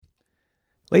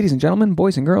Ladies and gentlemen,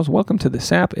 boys and girls, welcome to The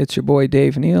Sap. It's your boy,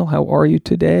 Dave Neal. How are you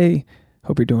today?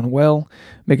 Hope you're doing well.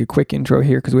 Make a quick intro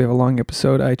here because we have a long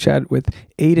episode. I chatted with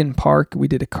Aiden Park. We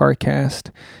did a car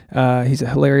cast. He's a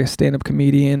hilarious stand-up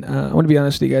comedian. I want to be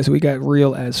honest with you guys. We got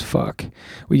real as fuck.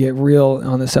 We get real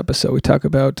on this episode. We talk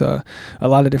about a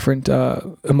lot of different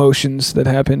emotions that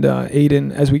happened.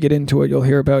 Aiden, as we get into it, you'll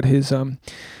hear about his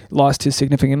lost his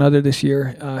significant other this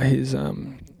year. His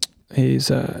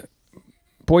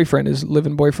boyfriend, his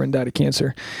living boyfriend, died of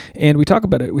cancer, and we talk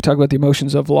about it. We talk about the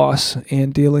emotions of loss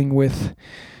and dealing with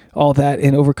all that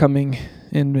and overcoming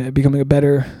and becoming a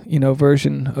better,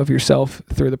 version of yourself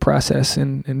through the process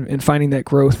and finding that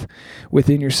growth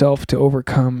within yourself to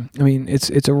overcome. I mean,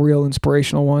 it's a real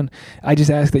inspirational one. I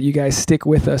just ask that you guys stick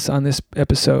with us on this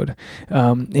episode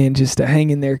and just hang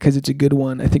in there because it's a good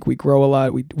one. I think we grow a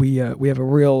lot. We have a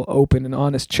real open and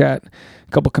honest chat.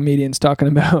 A couple comedians talking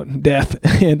about death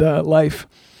and life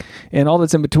and all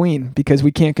that's in between, because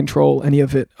we can't control any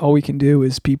of it. All we can do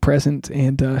is be present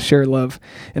and share love.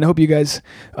 And I hope you guys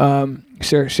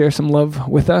share some love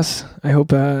with us. I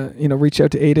hope reach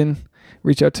out to Aiden,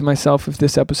 reach out to myself if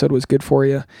this episode was good for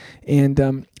you.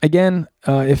 And again,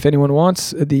 if anyone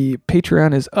wants, the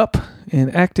Patreon is up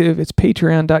and active. It's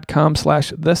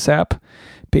patreon.com/thesap.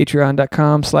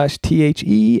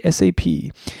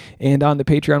 patreon.com/THESAP. And on the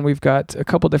Patreon, we've got a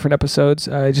couple different episodes.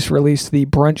 I just released the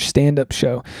brunch stand-up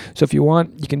show. So if you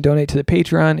want, you can donate to the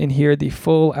Patreon and hear the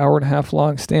full hour-and-a-half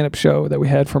long stand-up show that we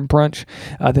had from brunch.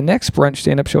 The next brunch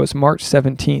stand-up show is March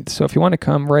 17th. So if you want to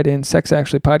come, write in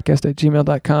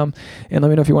sexactuallypodcast@gmail.com and let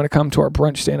me know if you want to come to our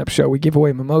brunch stand-up show. We give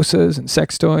away mimosas and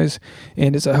sex toys,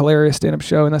 and it's a hilarious stand-up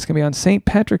show, and that's going to be on St.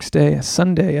 Patrick's Day,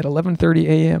 Sunday at 11:30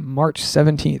 a.m., March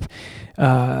 17th.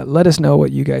 Let us know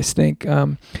what you guys think.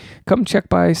 Come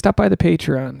stop by the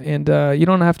Patreon, and you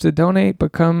don't have to donate,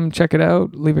 but come check it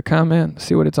out, leave a comment,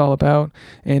 see what it's all about.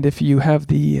 And if you have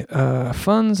the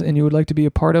funds and you would like to be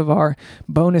a part of our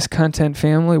bonus content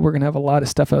family, we're going to have a lot of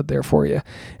stuff out there for you.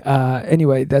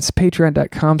 Anyway, that's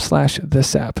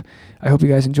patreon.com/thesap. I hope you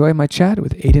guys enjoy my chat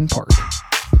with Aiden Park.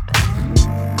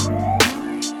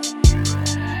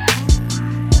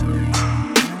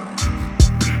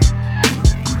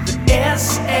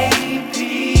 SAP,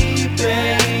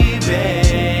 baby.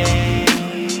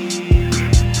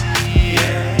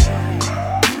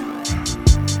 Yeah.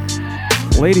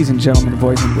 Ladies and gentlemen,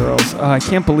 boys and girls, I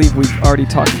can't believe we've already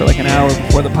talked for like an hour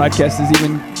before the podcast has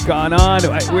even gone on.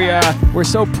 We're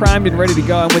so primed and ready to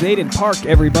go. I'm with Aiden Park,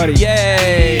 everybody.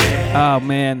 Yay! Oh,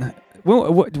 man.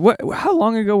 How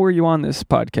long ago were you on this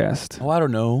podcast? Oh, I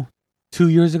don't know. 2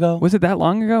 years ago? Was it that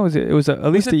long ago? It was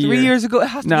at least a year. 3 years ago? It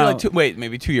has to No. be like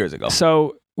maybe 2 years ago.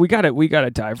 So we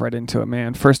gotta dive right into it,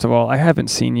 man. First of all, I haven't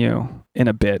seen you in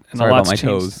a bit, and Sorry a lot's about my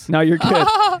changed. toes. No, you're good.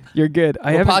 You're good.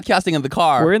 We're podcasting in the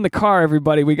car. We're in the car,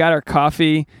 everybody. We got our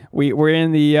coffee. We're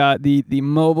in the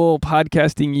mobile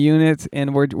podcasting unit,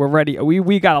 and we're ready.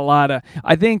 We got a lot of.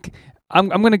 I think I'm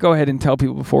going to go ahead and tell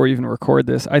people before we even record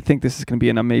this. I think this is going to be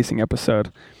an amazing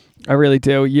episode. I really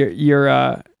do. You're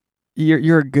a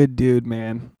good dude,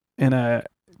 man.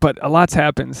 But a lot's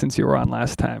happened since you were on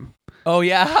last time. Oh,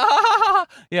 yeah.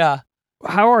 Yeah.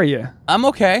 How are you? I'm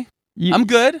okay. I'm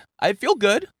good. I feel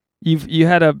good. You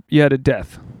had a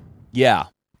death. Yeah.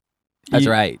 That's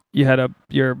right. You had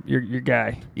your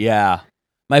guy. Yeah.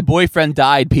 My boyfriend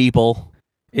died, people.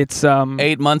 It's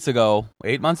 8 months ago.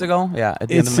 8 months ago? Yeah. At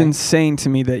the end of it's May. insane to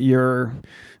me that you're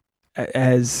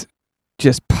as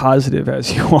just positive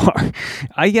as you are.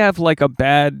 I have like a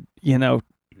bad,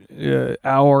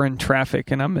 hour in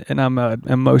traffic, and I'm an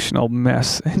emotional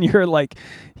mess, and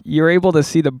you're able to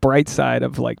see the bright side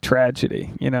of like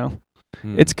tragedy.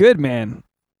 It's good, man.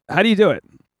 How do you do it?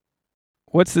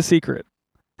 What's the secret?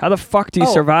 How the fuck do you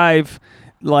survive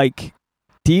like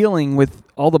dealing with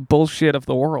all the bullshit of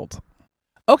the world?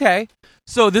 Okay,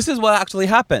 so this is what actually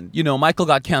happened. Michael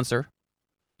got cancer.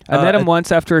 I met him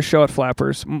once after a show at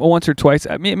Flappers, once or twice,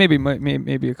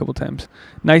 maybe a couple times.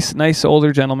 Nice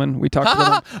older gentleman. We talked to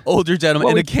him. Older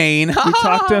gentleman in a cane.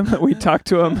 We talked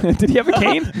to him. Did he have a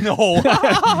cane? No.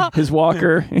 His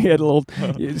walker. He had a little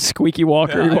squeaky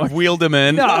walker. I wheeled him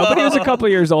in. No, but he was a couple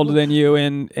of years older than you,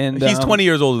 and he's 20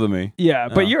 years older than me. Yeah,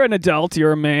 but you're an adult.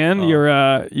 You're a man. Oh.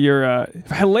 You're a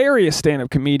hilarious stand-up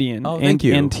comedian. Oh, thank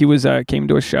you. And he came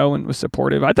to a show and was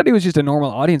supportive. I thought he was just a normal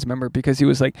audience member because he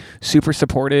was like super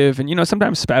supportive. And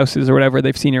sometimes spouses or whatever,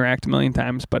 they've seen your act a million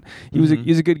times, but he's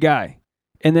a good guy.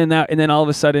 And then all of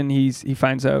a sudden he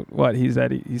finds out he's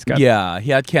got. Yeah,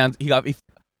 he had cancer. He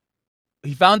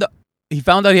found out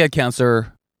he had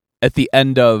cancer at the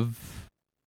end of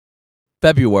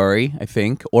February, I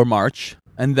think, or March,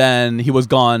 and then he was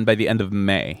gone by the end of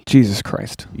May. Jesus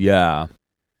Christ. Yeah.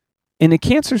 And the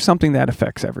cancer is something that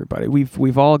affects everybody.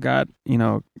 We've all got,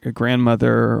 a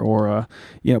grandmother or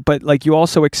but like you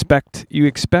also expect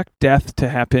death to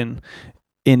happen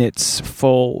in its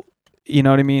full, you know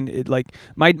what I mean? Like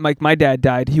my dad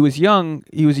died. He was young.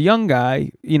 He was a young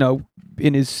guy,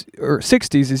 in his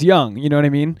 60s is young, you know what I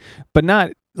mean? But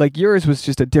not like yours was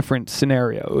just a different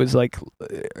scenario. It was like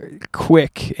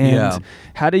quick. And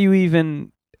how do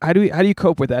you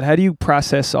cope with that? How do you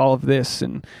process all of this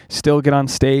and still get on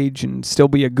stage and still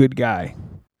be a good guy?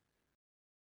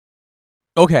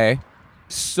 Okay.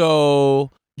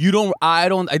 So I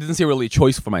didn't see really a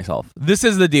choice for myself. This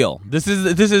is the deal. This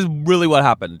is really what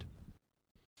happened.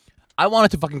 I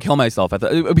wanted to fucking kill myself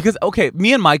because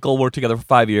me and Michael were together for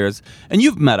 5 years and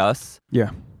you've met us.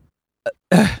 Yeah.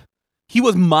 He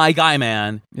was my guy,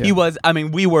 man. Yeah. We were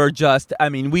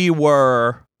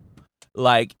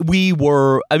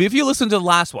if you listen to the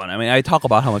last one, I talk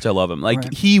about how much I love him. Like,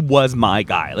 right. He was my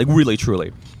guy, like, really,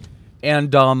 truly.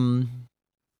 And,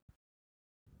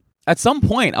 at some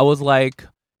point, I was like,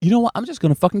 you know what? I'm just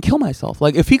gonna fucking kill myself.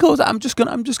 Like, if he goes, I'm just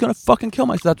gonna fucking kill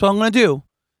myself. That's what I'm gonna do.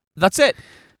 That's it.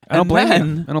 I don't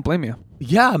blame you.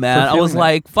 Yeah, man. I was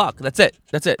like, fuck, that's it.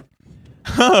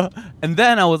 And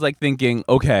then I was like thinking,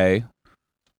 okay,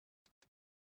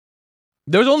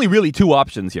 there's only really two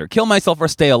options here. Kill myself or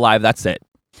stay alive. That's it.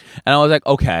 And I was like,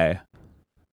 okay,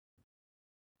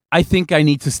 I think I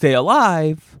need to stay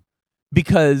alive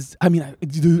because, I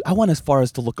went as far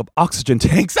as to look up oxygen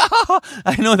tanks.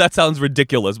 I know that sounds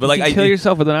ridiculous, but you kill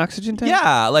yourself with an oxygen tank?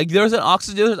 Yeah, like there's an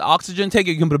oxygen tank.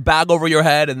 You can put a bag over your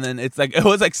head, and then it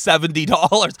was like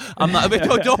 $70. I'm not.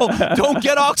 Don't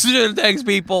get oxygen tanks,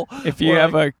 people. If you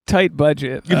have a tight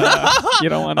budget, you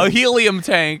don't want a helium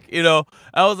tank.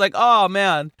 I was like, oh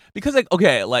man, because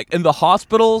like in the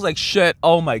hospitals, like shit.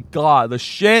 Oh my god, the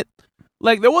shit.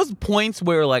 Like there was points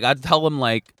where like I'd tell them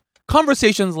like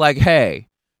conversations like, hey,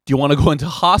 do you want to go into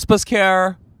hospice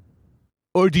care?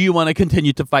 Or do you want to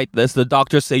continue to fight this? The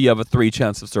doctors say you have a 3%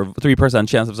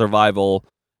 chance of survival,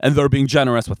 and they're being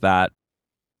generous with that.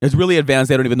 It's really advanced.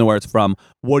 They don't even know where it's from.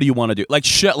 What do you want to do? Like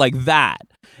shit like that.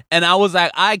 And I was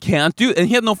like, I can't do it. And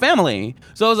he had no family.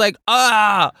 So I was like,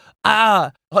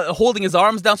 holding his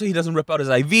arms down so he doesn't rip out his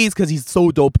IVs because he's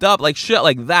so doped up. Like shit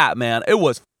like that, man. It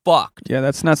was fucked. Yeah,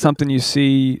 that's not something you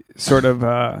see sort of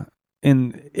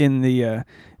in the...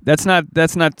 That's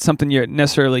not something you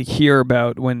necessarily hear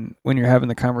about when you're having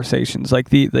the conversations, like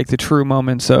the true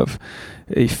moments of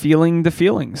feeling the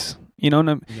feelings. Yeah.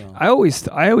 I always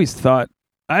thought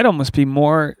I'd almost be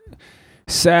more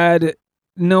sad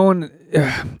knowing,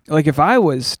 like if I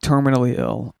was terminally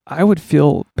ill, I would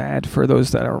feel bad for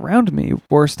those that are around me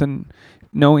worse than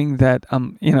knowing that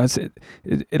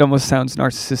it almost sounds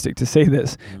narcissistic to say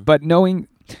this, but knowing,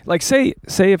 like say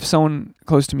if someone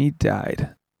close to me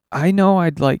died. I know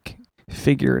I'd like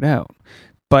figure it out,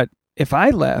 but if I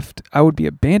left, I would be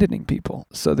abandoning people.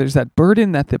 So there's that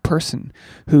burden that the person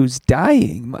who's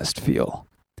dying must feel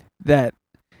that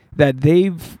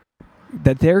they're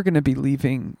going to be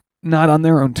leaving not on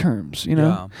their own terms,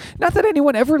 Yeah. Not that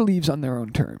anyone ever leaves on their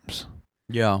own terms.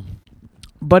 Yeah.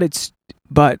 But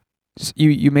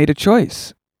you made a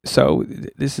choice. So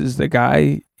this is the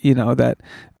guy, that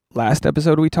last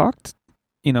episode we talked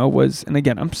was, and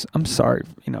again, I'm sorry,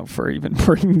 for even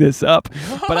bringing this up,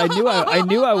 but I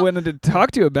knew I wanted to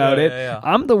talk to you about it. Yeah.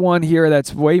 I'm the one here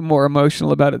that's way more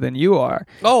emotional about it than you are.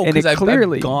 Oh, because I've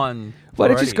gone.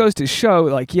 But it just goes to show,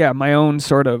 like, yeah, my own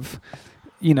sort of,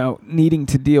 needing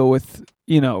to deal with,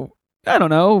 I don't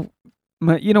know,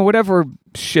 whatever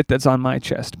shit that's on my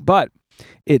chest. But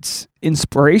it's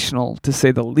inspirational, to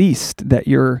say the least, that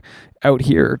you're out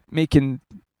here making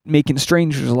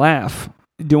strangers laugh,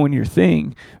 doing your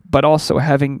thing, but also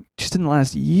having, just in the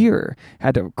last year,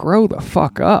 had to grow the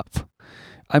fuck up.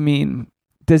 How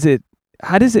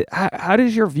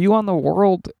is your view on the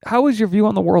world, how is your view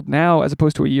on the world now as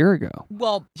opposed to a year ago?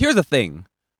 Well, here's the thing.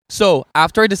 So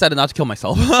after I decided not to kill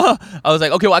myself, I was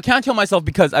like, okay, well, I can't kill myself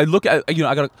because I look at, I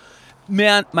gotta,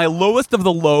 man, my lowest of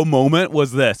the low moment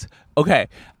was this. Okay,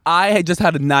 I had just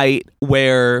had a night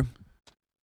where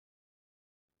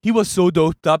he was so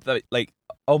doped up that, like,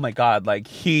 oh my God, like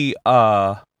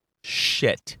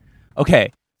shit.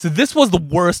 Okay, so this was the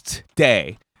worst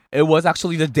day. It was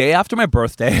actually the day after my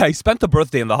birthday. I spent the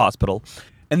birthday in the hospital.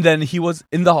 And then he was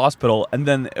in the hospital, and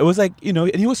then it was like,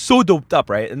 and he was so doped up,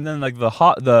 right? And then like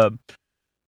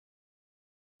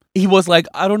he was like,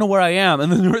 I don't know where I am.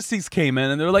 And the nurses came in,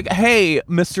 and they were like, hey,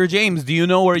 Mr. James, do you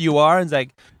know where you are? And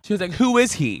she was like, who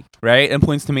is he? Right? And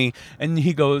points to me, and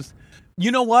he goes,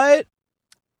 you know what?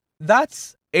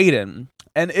 That's Aiden,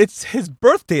 and it's his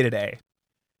birthday today.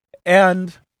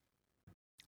 And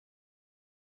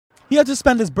he had to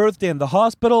spend his birthday in the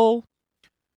hospital.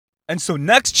 And so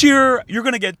next year, you're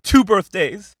going to get 2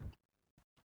 birthdays.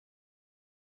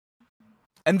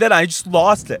 And then I just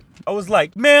lost it. I was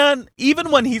like, man, even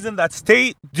when he's in that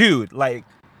state, dude, like,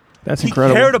 That's he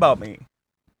incredible. cared about me.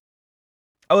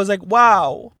 I was like,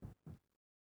 wow.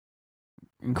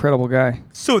 Incredible guy.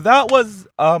 So that was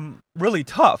really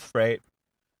tough, right?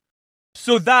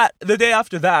 So that the day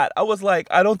after that, I was like,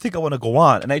 I don't think I want to go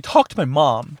on. And I talked to my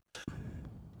mom.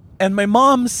 And my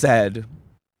mom said,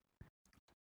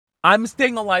 I'm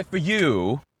staying alive for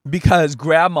you because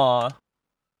grandma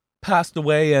passed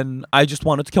away and I just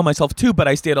wanted to kill myself too, but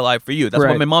I stayed alive for you. That's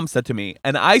Right. what my mom said to me.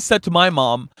 And I said to my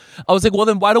mom, I was like, well,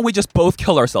 then why don't we just both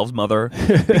kill ourselves, mother?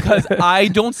 Because I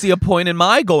don't see a point in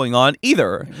my going on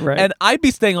either. Right. And I'd be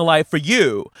staying alive for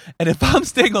you. And if I'm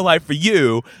staying alive for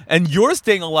you and you're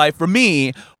staying alive for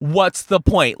me, what's the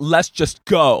point? Let's just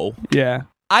go. Yeah.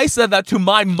 I said that to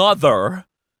my mother,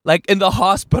 like in the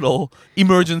hospital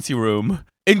emergency room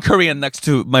in Korean next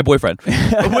to my boyfriend,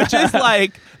 which is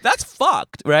like, that's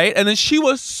fucked, right? And then she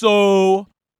was so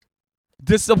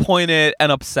disappointed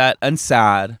and upset and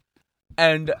sad.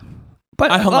 And But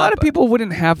I a hung lot up. of people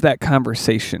wouldn't have that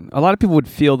conversation. A lot of people would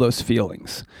feel those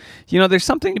feelings. You know, there's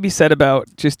something to be said about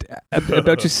just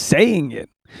saying it.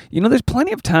 You know, there's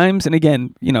plenty of times, and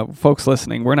again, you know, folks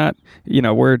listening, we're not, you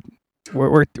know, we're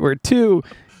two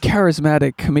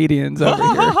charismatic comedians over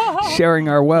here sharing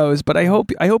our woes, but I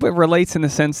hope it relates in the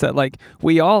sense that, like,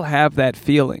 we all have that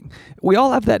feeling. We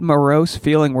all have that morose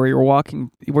feeling where you're walking,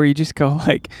 where you just go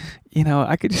like, you know,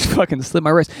 I could just fucking slit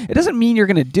my wrist. It doesn't mean you're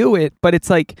going to do it, but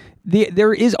it's like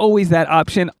there is always that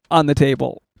option on the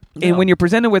table. Yeah. And when you're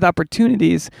presented with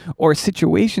opportunities or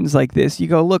situations like this, you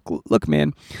go, look,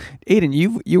 man, Aiden,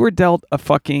 you were dealt a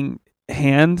fucking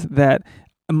hand that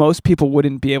most people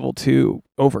wouldn't be able to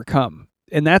overcome.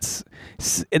 And that's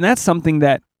something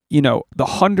that, you know, the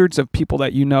hundreds of people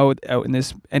that you know out in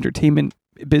this entertainment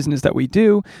business that we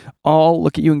do all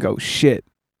look at you and go, shit,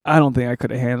 I don't think I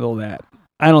could have handled that.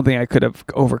 I don't think I could have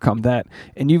overcome that.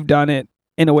 And you've done it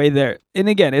in a way there. And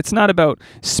again, it's not about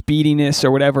speediness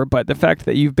or whatever, but the fact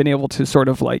that you've been able to sort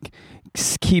of like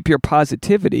keep your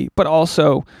positivity, but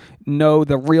also know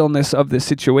the realness of the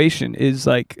situation is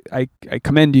like, I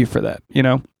commend you for that, you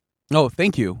know? oh,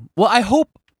 thank you. Well,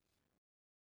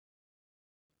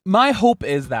 my hope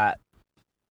is that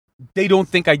they don't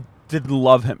think I didn't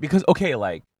love him because, okay,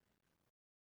 like,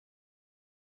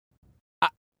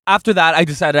 after that, I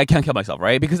decided I can't kill myself,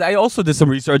 right? Because I also did some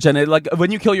research, and it, like,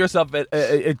 when you kill yourself,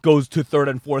 it goes to third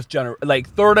and fourth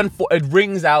it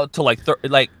rings out to like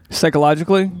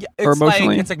Psychologically it's or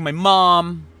emotionally? It's like my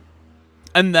mom,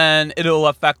 and then it'll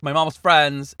affect my mom's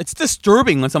friends. It's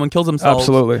disturbing when someone kills themselves.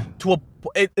 Absolutely.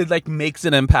 It like makes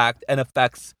an impact and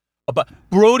affects. But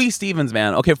Brody Stevens,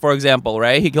 man. Okay, for example,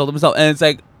 right? He killed himself, and it's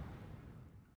like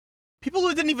people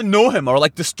who didn't even know him are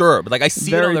like disturbed. Like I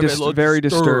see very, it on very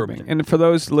disturbing. And for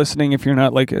those listening, if you're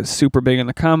not like a super big in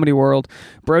the comedy world,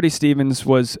 Brody Stevens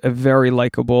was a very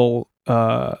likable,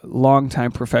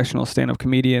 longtime professional stand-up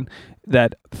comedian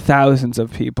that thousands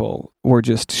of people were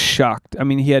just shocked. I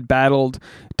mean, he had battled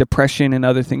depression and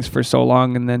other things for so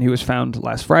long, and then he was found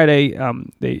last Friday.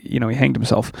 He hanged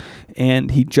himself,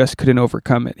 and he just couldn't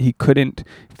overcome it. He couldn't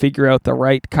figure out the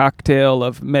right cocktail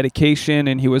of medication,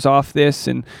 and he was off this,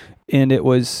 and it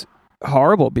was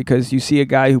horrible because you see a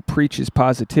guy who preaches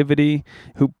positivity,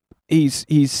 who he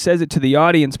says it to the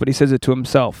audience, but he says it to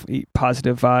himself.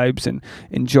 Positive vibes and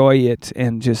enjoy it,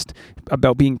 and just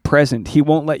about being present. He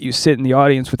won't let you sit in the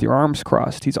audience with your arms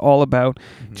crossed. He's all about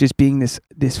just being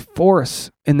this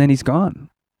force, and then he's gone.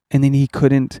 And then he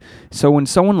couldn't. So when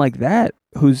someone like that,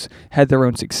 who's had their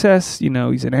own success, you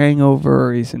know, he's in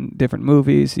Hangover, he's in different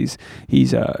movies,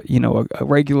 he's a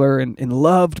regular and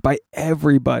loved by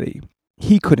everybody.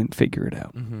 He couldn't figure it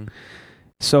out. Mm-hmm.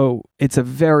 So it's a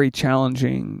very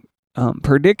challenging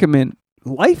predicament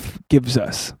life gives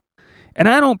us. And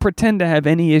I don't pretend to have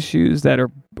any issues that are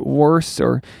worse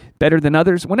or better than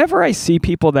others. Whenever I see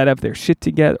people that have their shit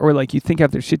together, or like you think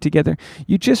have their shit together,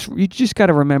 you just got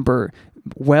to remember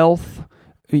wealth,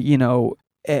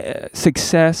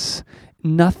 success,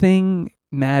 nothing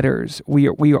matters. We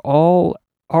are all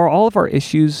of our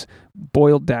issues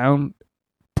boiled down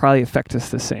probably affect us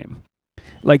the same.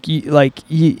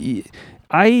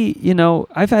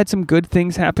 I've had some good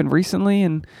things happen recently,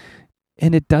 and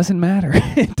it doesn't matter.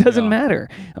 It doesn't matter.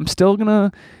 I'm still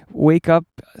gonna wake up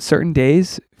certain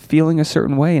days feeling a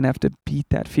certain way and have to beat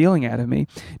that feeling out of me.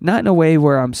 Not in a way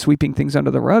where I'm sweeping things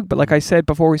under the rug, but like I said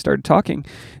before we started talking,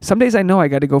 some days I know I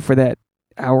got to go for that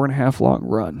hour-and-a-half long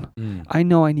run. I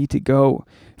know I need to go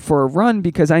for a run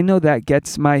because I know that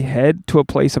gets my head to a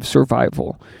place of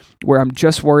survival. where I'm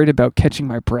just worried about catching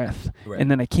my breath, Right. and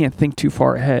then I can't think too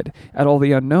far ahead at all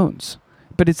the unknowns.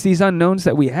 But it's these unknowns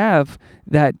that we have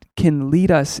that can lead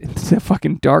us into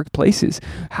fucking dark places.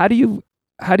 How do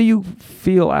you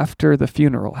feel after the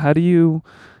funeral?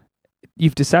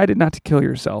 You've decided not to kill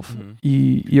yourself. But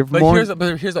here's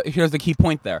the key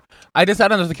point there. I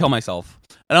decided not to kill myself,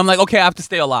 and I'm like, okay, I have to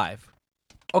stay alive.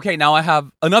 Okay, now I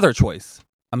have another choice.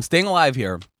 I'm staying alive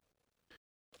here.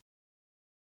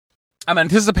 I'm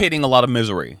anticipating a lot of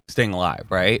misery staying alive,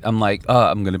 right? I'm like,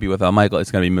 I'm gonna be without Michael.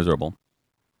 It's gonna be miserable.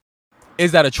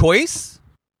 Is that a choice?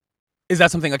 Is that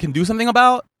something I can do something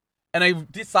about? And I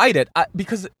decided,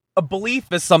 because a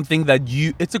belief is something that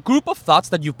it's a group of thoughts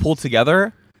that you've pulled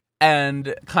together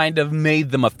and kind of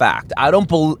made them a fact. I don't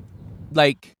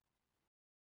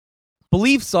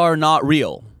beliefs are not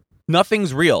real.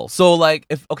 Nothing's real. So like,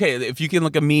 if you can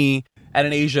look at me and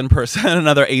an Asian person,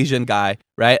 another Asian guy,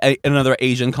 right? Another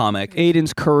Asian comic.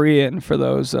 Aiden's Korean for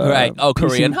those. Right. Oh,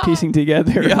 Korean. Piecing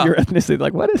together Yeah. your ethnicity.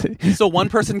 Like, what is it? So one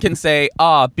person can say,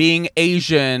 being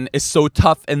Asian is so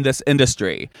tough in this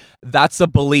industry. That's a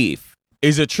belief.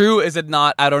 Is it true? Is it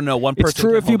not? I don't know. One person. It's true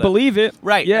can if you hold it. believe it.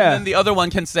 Right. Yeah. And then the other one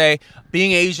can say,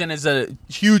 being Asian is a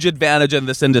huge advantage in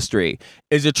this industry.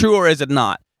 Is it true or is it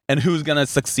not? And who's going to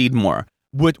succeed more?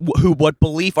 What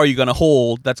belief are you going to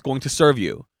hold that's going to serve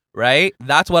you? Right?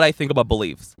 That's what I think about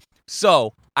beliefs.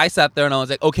 So I sat there and I was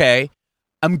like, okay,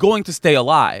 I'm going to stay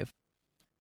alive.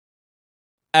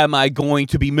 Am I going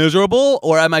to be miserable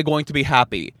or am I going to be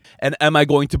happy? And am I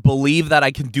going to believe that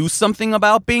I can do something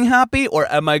about being happy or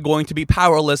am I going to be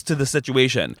powerless to the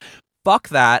situation? Fuck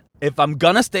that. If I'm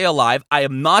gonna stay alive, I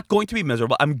am not going to be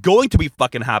miserable. I'm going to be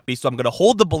fucking happy. So I'm gonna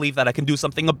hold the belief that I can do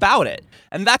something about it.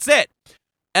 And that's it.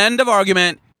 End of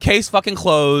argument. Case fucking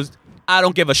closed. I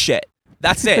don't give a shit.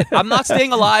 That's it. I'm not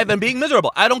staying alive and being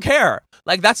miserable. I don't care.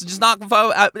 Like that's just not.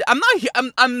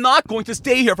 I'm not going to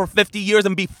stay here for 50 years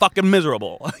and be fucking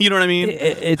miserable. You know what I mean?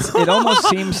 It almost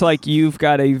seems like you've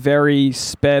got a very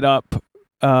sped up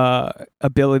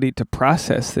ability to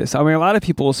process this. I mean, a lot of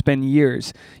people will spend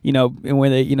years,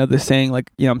 when they, they're saying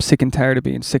like, I'm sick and tired of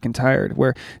being sick and tired.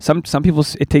 Where some people,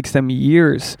 it takes them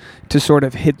years to sort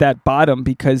of hit that bottom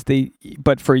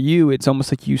but for you, it's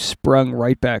almost like you sprung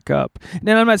right back up. And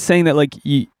I'm not saying that like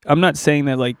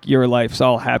your life's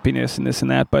all happiness and this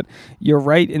and that, but you're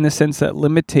right in the sense that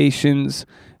limitations,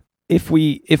 if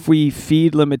we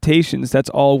feed limitations,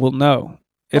 that's all we'll know.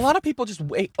 A lot of people just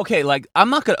wait. Okay, like I'm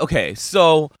not gonna. Okay,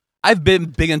 so I've been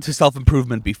big into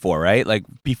self-improvement before, right? Like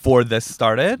before this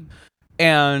started,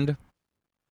 and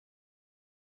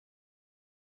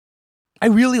I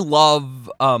really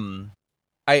love.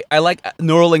 I like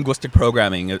neurolinguistic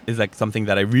programming is like something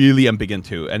that I really am big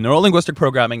into, and neurolinguistic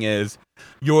programming is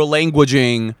your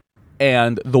languaging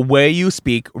and the way you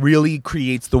speak really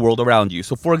creates the world around you.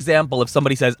 So, for example, if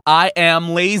somebody says "I am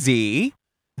lazy,"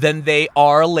 then they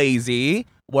are lazy.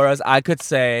 Whereas I could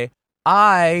say,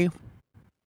 I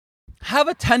have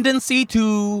a tendency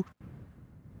to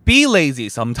be lazy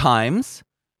sometimes.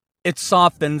 It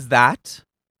softens that,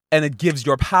 and it gives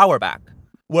your power back.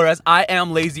 Whereas I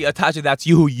am lazy, attached to that's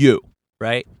you,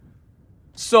 right?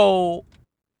 So,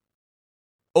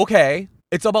 okay,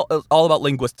 it's all about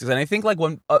linguistics, and I think like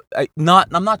when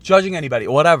I'm not judging anybody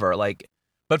or whatever, like,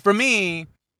 but for me,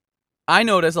 I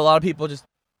notice a lot of people just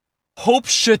hope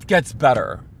shit gets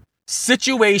better.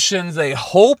 Situations, they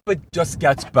hope it just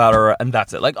gets better, and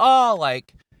that's it.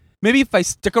 Like, maybe if I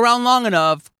stick around long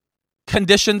enough,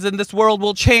 conditions in this world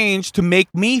will change to make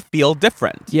me feel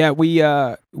different. Yeah,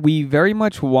 we very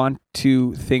much want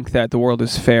to think that the world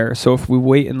is fair. So if we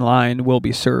wait in line, we'll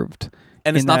be served.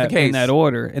 And it's not the case. In that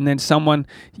order. And then someone,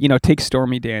 take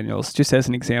Stormy Daniels, just as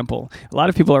an example. A lot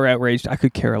of people are outraged. I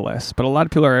could care less. But a lot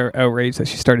of people are outraged that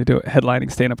she started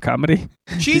headlining stand-up comedy.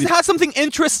 She's had something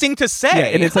interesting to say. Yeah,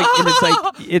 and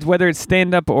it's whether it's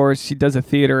stand-up or she does a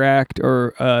theater act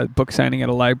or a book signing at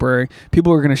a library,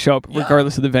 people are going to show up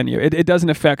regardless of the venue. It doesn't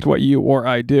affect what you or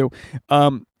I do.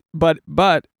 But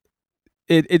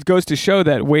it goes to show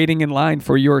that waiting in line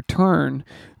for your turn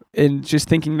and just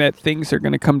thinking that things are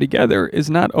going to come together is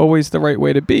not always the right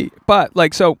way to be. But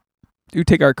so you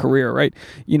take our career, right?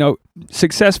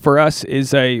 Success for us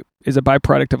is a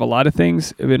byproduct of a lot of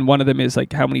things. And one of them is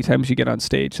like how many times you get on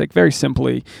stage. Like very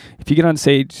simply, if you get on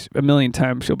stage 1,000,000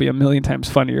 times, you'll be 1,000,000 times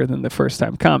funnier than the first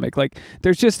time comic. Like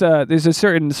there's a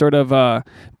certain sort of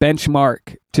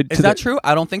benchmark to. Is that true?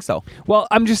 I don't think so. Well,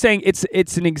 I'm just saying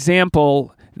it's an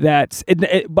example that's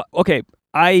okay.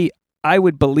 I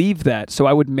would believe that, so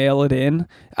I would mail it in.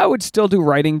 I would still do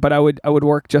writing, but I would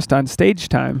work just on stage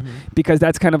time because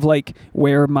that's kind of like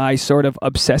where my sort of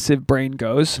obsessive brain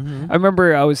goes. I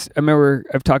remember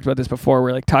I've talked about this before,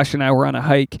 where like Tasha and I were on a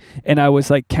hike, and I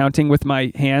was like counting with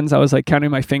my hands. I was like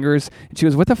counting my fingers, and she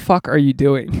goes, "What the fuck are you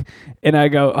doing?" And I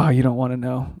go, "Oh, you don't want to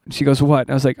know." And she goes, "What?" And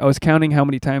I was like, "I was counting how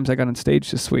many times I got on stage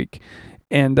this week,"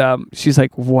 and she's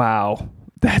like, "Wow.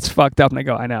 That's fucked up." And I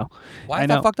go, I know. Why is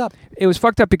that fucked up? It was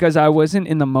fucked up because I wasn't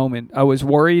in the moment. I was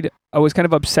worried. I was kind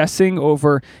of obsessing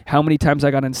over how many times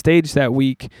I got on stage that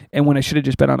week, and when I should have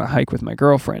just been on a hike with my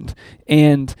girlfriend.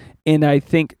 And I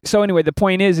think, so anyway, the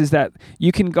point is that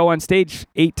you can go on stage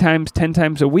 8 times, 10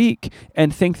 times a week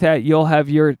and think that you'll have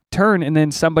your turn, and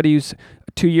then somebody who's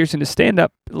 2 years into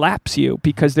stand-up laps you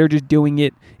because they're just doing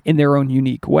it in their own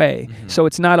unique way. So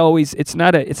it's not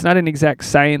an exact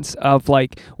science of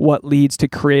like what leads to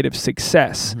creative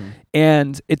success.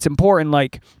 And it's important,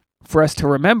 like, for us to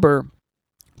remember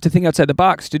to think outside the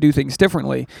box, to do things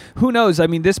differently. Who knows? I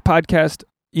mean, this podcast,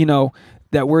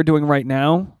 that we're doing right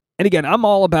now, and again, I'm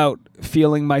all about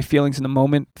feeling my feelings in the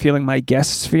moment, feeling my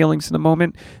guests' feelings in the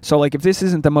moment. So like, if this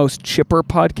isn't the most chipper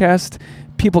podcast,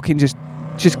 people can just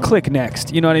click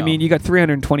next. You know what I mean? You got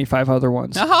 325 other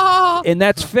ones. And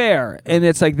that's fair. And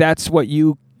it's like, that's what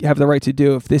you have the right to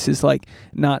do if this is like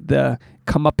not the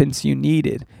comeuppance you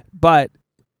needed. But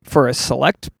for a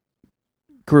select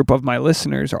group of my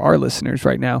listeners, or our listeners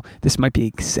right now, this might be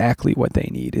exactly what they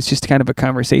need. It's just kind of a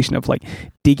conversation of like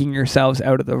digging yourselves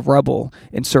out of the rubble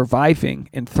and surviving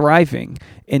and thriving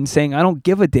and saying, I don't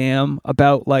give a damn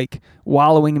about like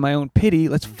wallowing in my own pity.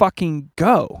 Let's fucking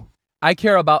go. I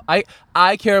care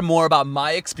more about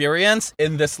my experience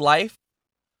in this life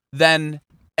than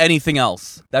anything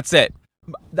else. That's it.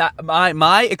 That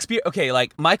my experience. Okay,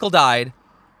 like Michael died.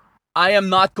 I am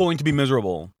not going to be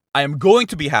miserable. I am going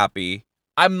to be happy.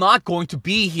 I'm not going to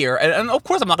be here, and of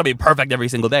course I'm not going to be perfect every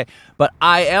single day, but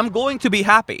I am going to be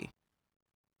happy.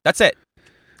 That's it.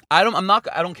 I don't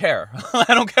care. I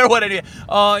don't care what you've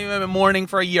been mourning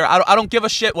for a year. I don't give a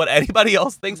shit what anybody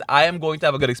else thinks. I am going to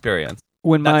have a good experience.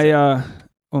 When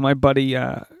my buddy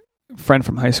friend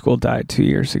from high school died 2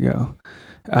 years ago,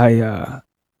 I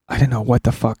didn't know what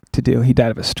the fuck to do. He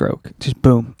died of a stroke, just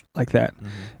boom, like that.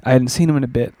 I hadn't seen him in a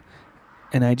bit,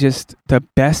 and the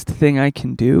best thing I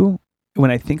can do when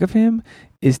I think of him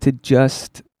is to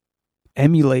just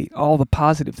emulate all the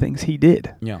positive things he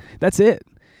did. Yeah, that's it.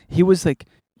 He was like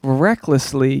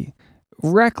recklessly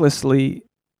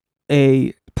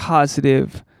a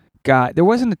positive guy. There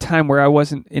wasn't a time where I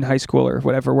wasn't in high school or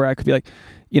whatever where I could be like,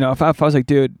 if I was like,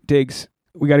 dude, Diggs,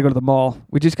 we got to go to the mall.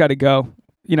 We just got to go.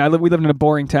 We lived in a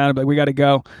boring town, but we got to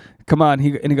go. Come on.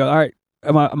 He goes, all right,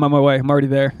 I'm on my way. I'm already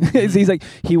there. He's like,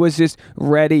 he was just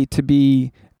ready to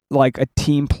be like a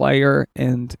team player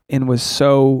and was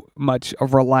so much a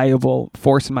reliable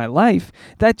force in my life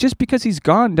that just because he's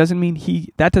gone doesn't mean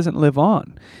that doesn't live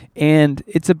on. And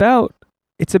it's about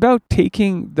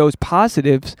taking those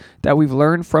positives that we've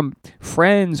learned from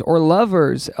friends or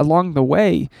lovers along the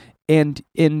way and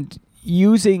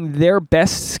using their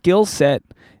best skill set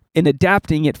and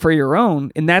adapting it for your own.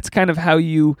 And that's kind of how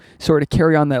you sort of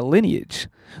carry on that lineage.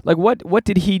 Like what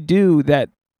did he do that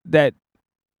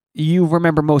you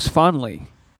remember most fondly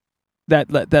that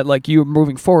like you're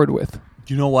moving forward with?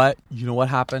 You know what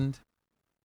happened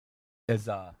is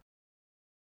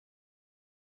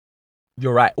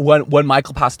you're right. When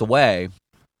Michael passed away,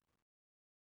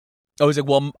 I was like,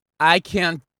 well, I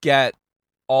can't get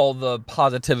all the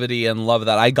positivity and love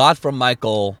that I got from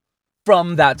Michael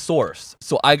from that source.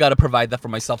 So I got to provide that for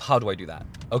myself. How do I do that?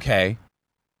 Okay.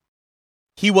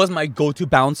 He was my go-to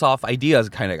bounce off ideas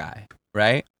kind of guy,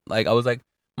 right? Like I was like,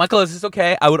 Michael, is this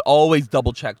okay? I would always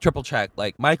double check, triple check.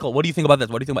 Like, Michael, what do you think about this?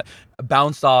 What do you think about?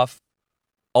 Bounced off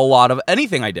a lot of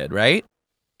anything I did, right?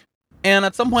 And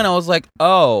at some point I was like,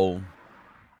 oh.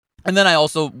 And then I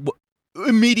also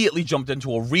immediately jumped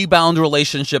into a rebound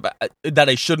relationship that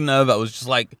I shouldn't have. I was just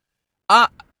like,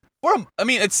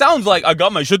 it sounds like I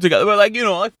got my shit together, but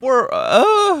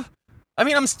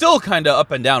I'm still kind of up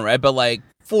and down, right? But like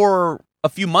for a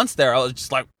few months there, I was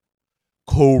just like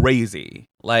crazy.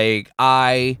 Like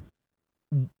I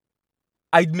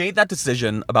made that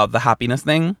decision about the happiness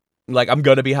thing. Like I'm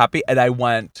gonna be happy, and I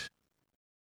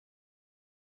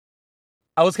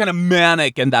was kind of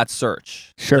manic in that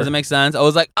search. Sure. Does it make sense? I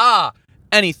was like,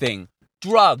 anything,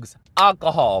 drugs,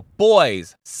 alcohol,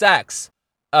 boys, sex,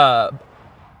 and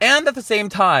at the same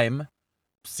time,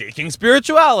 seeking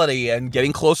spirituality and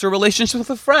getting closer relationships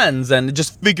with friends and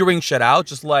just figuring shit out.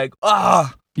 Just like,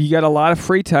 you got a lot of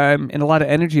free time and a lot of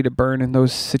energy to burn in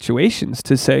those situations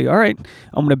to say, all right,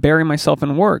 I'm going to bury myself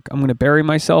in work. I'm going to bury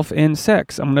myself in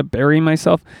sex. I'm going to bury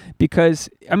myself because,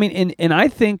 I mean, and I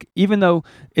think even though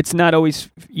it's not always,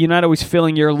 you're not always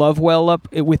filling your love well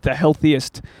up with the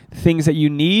healthiest things that you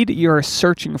need, you're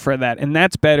searching for that. And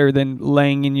that's better than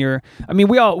laying in your, I mean,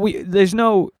 we all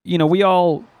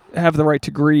have the right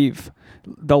to grieve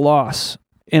the loss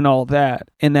and all that.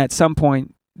 And at some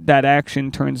point, that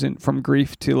action turns in from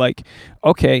grief to like,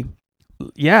 okay,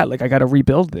 yeah, like I got to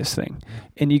rebuild this thing.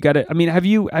 And you got to, I mean, have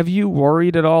you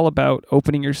worried at all about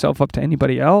opening yourself up to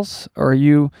anybody else? Or are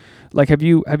you like, have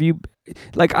you,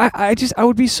 like, I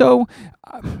would be so,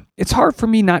 it's hard for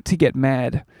me not to get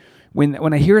mad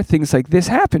when I hear things like this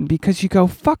happen, because you go,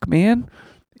 fuck, man,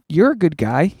 you're a good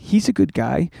guy. He's a good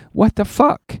guy. What the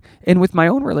fuck? And with my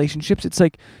own relationships, it's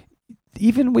like,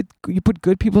 even with you put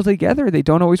good people together, they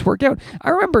don't always work out. I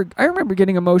remember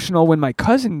getting emotional when my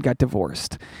cousin got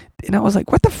divorced, and I was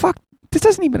like, "What the fuck? This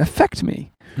doesn't even affect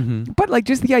me." Mm-hmm. But like,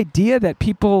 just the idea that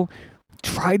people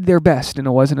tried their best and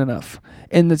it wasn't enough,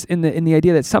 and this in the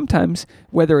idea that sometimes,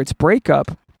 whether it's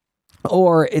breakup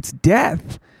or it's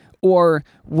death or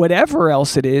whatever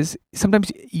else it is,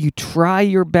 sometimes you try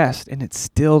your best and it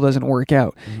still doesn't work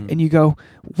out, and you go,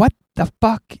 "What the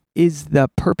fuck is the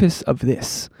purpose of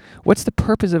this? What's the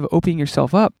purpose of opening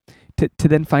yourself up to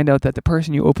then find out that the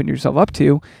person you opened yourself up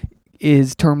to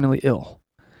is terminally ill?"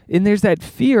 And there's that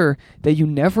fear that you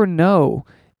never know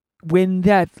when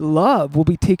that love will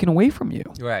be taken away from you.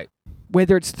 Right.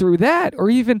 Whether it's through that or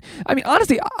even, I mean,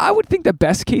 honestly, I would think the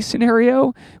best case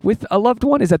scenario with a loved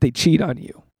one is that they cheat on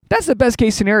you. That's the best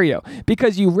case scenario,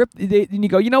 because you and you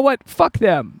go, you know what? Fuck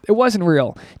them. It wasn't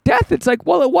real. Death, it's like,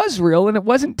 well, it was real and it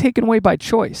wasn't taken away by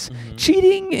choice. Mm-hmm.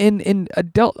 Cheating and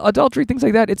adultery, things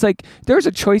like that, it's like there's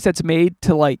a choice that's made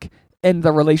to like end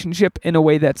the relationship in a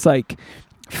way that's like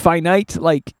finite.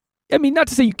 Like, I mean, not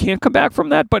to say you can't come back from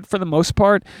that, but for the most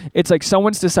part, it's like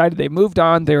someone's decided they moved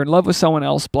on, they're in love with someone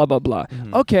else, blah, blah, blah.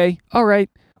 Mm-hmm. Okay, all right,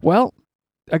 well,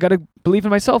 I got to believe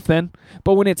in myself then.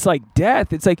 But when it's like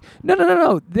death, it's like,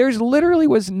 no. There's literally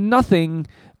was nothing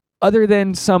other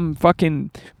than some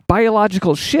fucking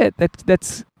biological shit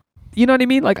that's, you know what I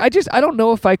mean? Like, I don't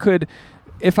know if I could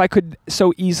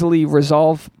so easily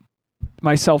resolve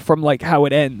myself from like how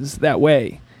it ends that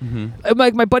way. Mm-hmm.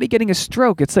 Like my buddy getting a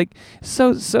stroke. It's like,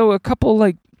 so a couple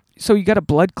like, so you got a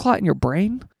blood clot in your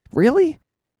brain? Really?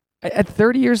 At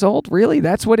 30 years old? Really?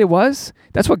 That's what it was?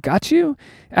 That's what got you?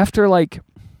 After like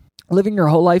living your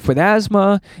whole life with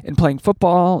asthma and playing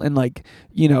football and like,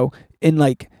 you know, and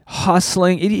like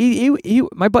hustling.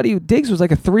 My buddy Diggs was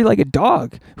like a three-legged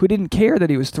dog who didn't care that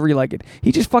he was three-legged.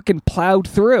 He just fucking plowed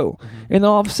through. Mm-hmm. And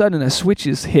all of a sudden a switch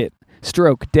is hit.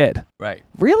 Stroke, dead. Right.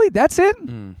 Really? That's it?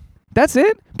 Mm. That's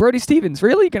it? Brody Stevens,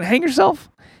 really? You can hang yourself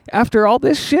after all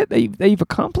this shit that you've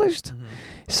accomplished? Mm-hmm.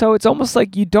 So it's almost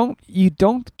like you don't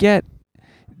get,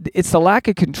 it's the lack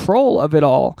of control of it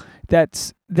all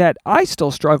that I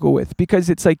still struggle with, because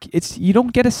it's like you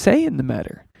don't get a say in the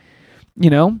matter. You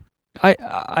know,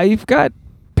 I've got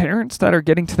parents that are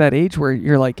getting to that age where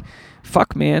you're like,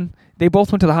 fuck, man, they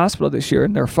both went to the hospital this year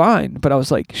and they're fine. But I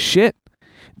was like, shit,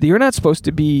 you're not supposed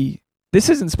to be, this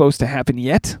isn't supposed to happen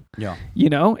yet. Yeah. You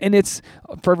know, and it's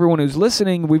for everyone who's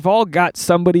listening, we've all got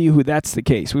somebody who that's the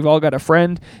case. We've all got a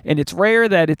friend, and it's rare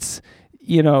that it's,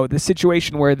 you know, the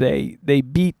situation where they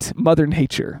beat Mother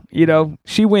Nature. You know,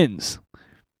 she wins.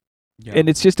 Yeah. And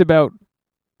it's just about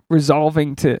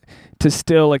resolving to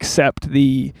still accept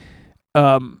the,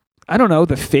 I don't know,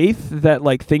 the faith that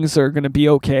like things are going to be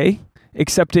okay.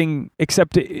 Accepting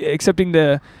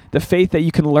the faith that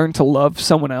you can learn to love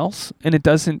someone else and it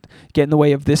doesn't get in the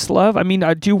way of this love. I mean,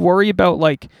 do you worry about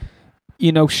like,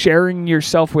 you know, sharing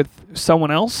yourself with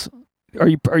someone else? Are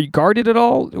you guarded at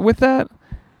all with that?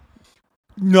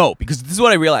 No, because this is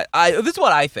what I realized. This is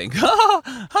what I think.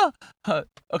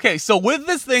 Okay, so with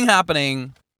this thing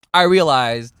happening, I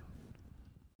realized.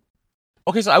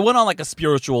 Okay, so I went on like a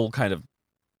spiritual kind of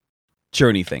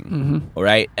journey thing, mm-hmm. All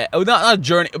right? Not a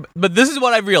journey, but this is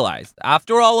what I realized.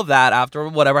 After all of that, after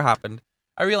whatever happened,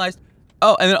 I realized,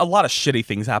 oh, and a lot of shitty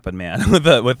things happened, man, with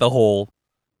the whole...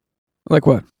 Like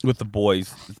what? With the boys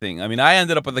thing. I mean, I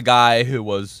ended up with a guy who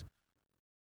was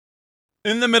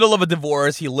in the middle of a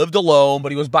divorce. He lived alone,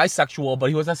 but he was bisexual, but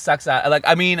he was a sex addict.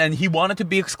 And he wanted to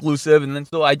be exclusive, and then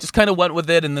so I just kind of went with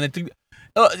it, and then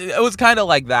it was kind of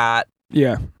like that.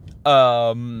 Yeah.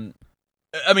 I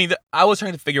mean, I was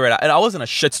trying to figure it out, and I was in a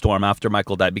shitstorm after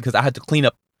Michael died because I had to clean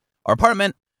up our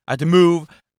apartment, I had to move,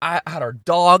 I had our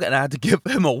dog, and I had to give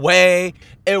him away.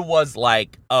 It was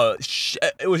like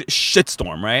it was a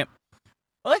shitstorm, right?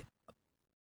 Like,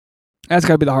 That's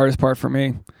got to be the hardest part for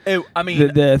me. I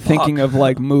mean, the thinking of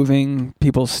like moving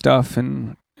people's stuff,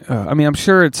 and I mean, I'm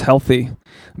sure it's healthy.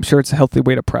 I'm sure it's a healthy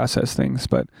way to process things,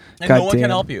 but and no one can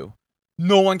help you.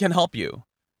 No one can help you.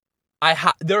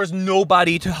 There is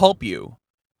nobody to help you.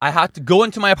 I had to go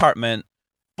into my apartment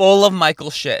full of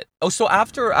Michael's shit. Oh, so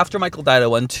after Michael died, I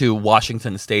went to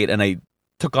Washington State and I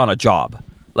took on a job.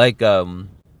 Like,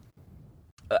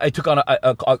 I took on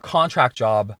a contract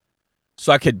job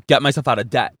so I could get myself out of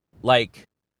debt. Like,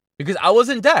 because I was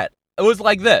in debt. It was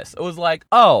like this. It was like,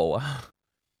 oh,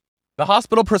 the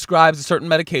hospital prescribes a certain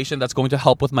medication that's going to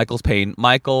help with Michael's pain.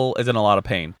 Michael is in a lot of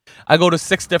pain. I go to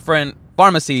 6 different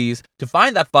pharmacies to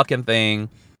find that fucking thing.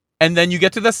 And then you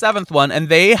get to the 7th one, and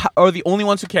they are the only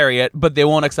ones who carry it, but they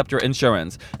won't accept your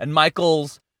insurance. And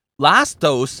Michael's last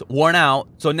dose worn out.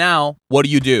 So now, what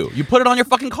do? You put it on your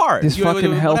fucking card. This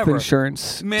fucking health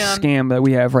insurance scam that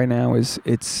we have right now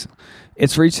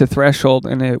it's reached a threshold,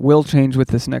 and it will change with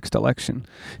this next election.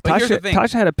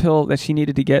 Tasha had a pill that she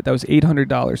needed to get that was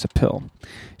 $800 a pill.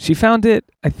 She found it,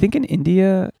 I think, in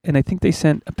India, and I think they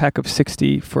sent a pack of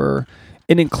 60 for...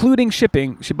 And including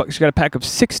shipping, she got a pack of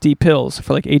 60 pills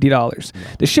for like $80. Yeah.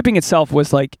 The shipping itself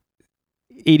was like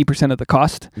 80% of the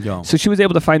cost. Yeah. So she was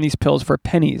able to find these pills for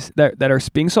pennies that are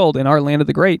being sold in our land of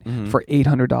the great for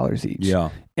 $800 each.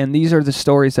 Yeah. And these are the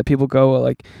stories that people go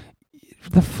like,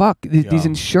 the fuck? These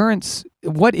insurance,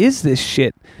 what is this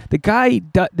shit? The guy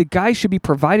should be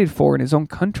provided for in his own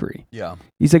country. Yeah.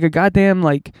 He's like a goddamn,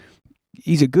 like,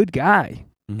 he's a good guy.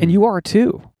 Mm-hmm. And you are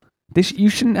too. You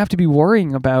shouldn't have to be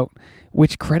worrying about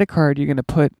which credit card you're going to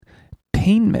put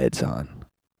pain meds on.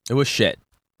 It was shit.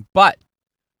 But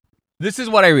this is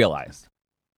what I realized.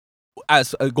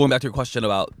 As going back to your question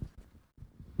about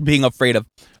being afraid of...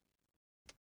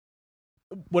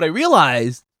 What I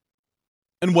realized,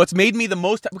 and what's made me the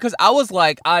most... Because I was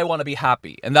like, I want to be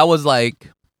happy. And that was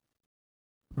like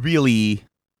really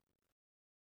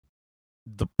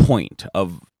the point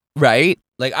of... Right?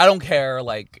 Like, I don't care.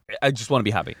 Like, I just want to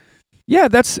be happy. Yeah,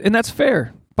 that's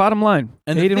fair. Bottom line,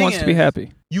 and Hayden wants to be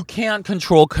happy. You can't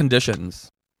control conditions.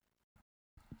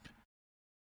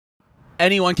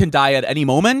 Anyone can die at any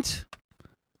moment.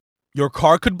 Your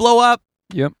car could blow up.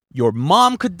 Yep. Your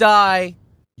mom could die.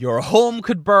 Your home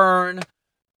could burn.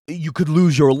 You could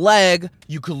lose your leg.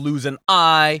 You could lose an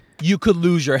eye. You could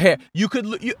lose your hair.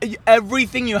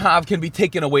 Everything you have can be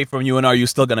taken away from you, and are you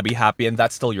still gonna be happy? And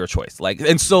that's still your choice. Like,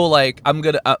 and so like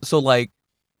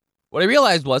what I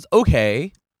realized was,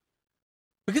 okay,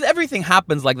 because everything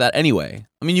happens like that anyway.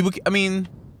 I mean,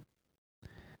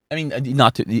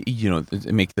 not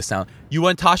to, make the sound. You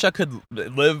and Tasha could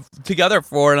live together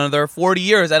for another 40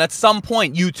 years, and at some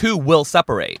point, you two will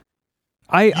separate.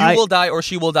 You will die, or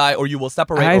she will die, or you will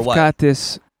separate, or what? I've got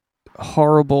this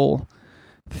horrible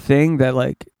thing that,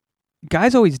 like,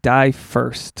 guys always die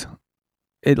first.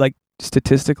 It, like,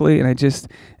 statistically, and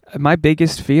my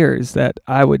biggest fear is that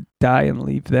I would die and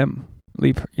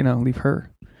leave her.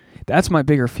 That's my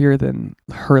bigger fear than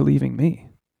her leaving me.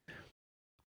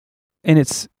 And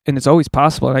it's always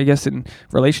possible. And I guess in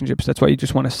relationships, that's why you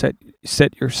just want to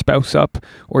set your spouse up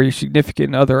or your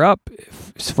significant other up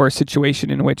for a situation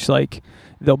in which, like,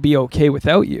 they'll be okay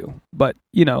without you. But,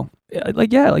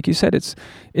 like you said,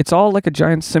 it's all like a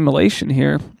giant simulation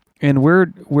here, and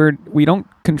we don't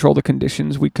control the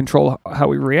conditions. We control how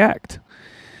we react.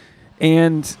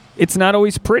 And it's not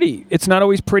always pretty. It's not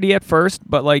always pretty at first,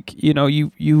 but, like, you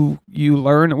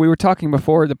learn. We were talking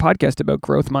before the podcast about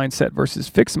growth mindset versus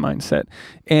fixed mindset.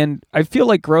 And I feel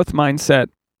like growth mindset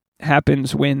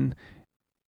happens when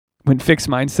fixed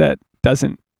mindset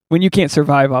doesn't, when you can't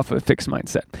survive off of a fixed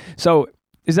mindset. So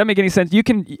does that make any sense?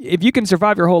 If you can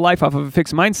survive your whole life off of a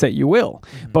fixed mindset, you will.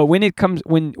 Mm-hmm. But when it comes,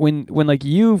 when like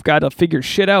you've got to figure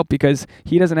shit out because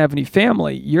he doesn't have any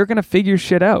family, you're going to figure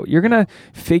shit out. You're going to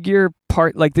figure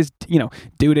part, like this,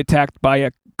 dude attacked by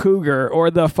a cougar or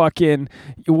the fucking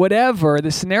whatever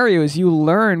the scenario is. You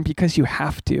learn because you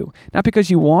have to, not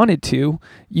because you wanted to.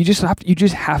 You just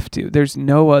have to. There's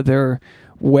no other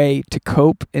way to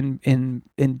cope and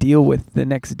deal with the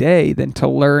next day than to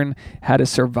learn how to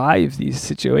survive these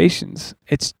situations.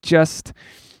 It's just,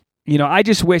 I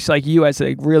just wish, like, you as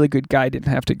a really good guy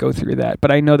didn't have to go through that,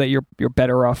 but I know that you're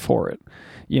better off for it,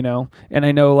 and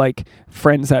I know, like,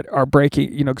 friends that are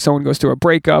breaking, someone goes through a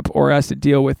breakup or has to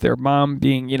deal with their mom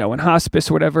being, in hospice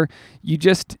or whatever. You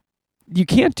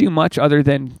can't do much other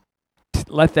than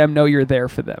let them know you're there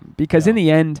for them, because in the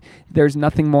end, there's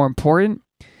nothing more important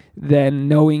than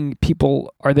knowing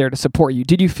people are there to support you.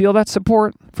 Did you feel that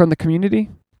support from the community?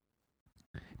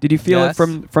 Did you feel it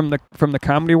from the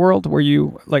comedy world? Were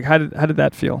you, like, how did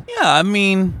that feel? Yeah, I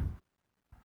mean,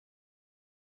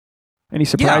 Any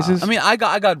surprises? Yeah, I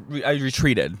mean, I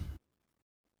retreated.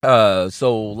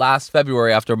 So last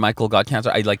February after Michael got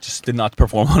cancer, I like just did not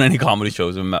perform on any comedy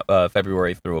shows in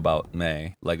February through about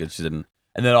May. Like it just didn't.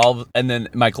 And then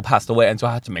Michael passed away, and so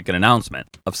I had to make an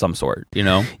announcement of some sort. You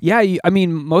know? Yeah, I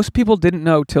mean, most people didn't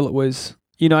know till it was.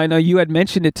 You know, I know you had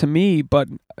mentioned it to me, but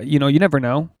you know, you never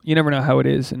know. You never know how it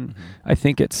is, and I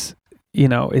think it's. You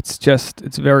know, it's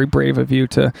very brave of you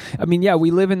to, I mean, yeah,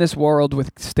 we live in this world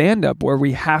with stand-up where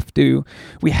we have to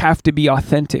be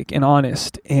authentic and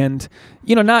honest and,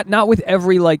 you know, not with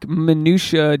every like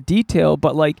minutia detail,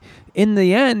 but like in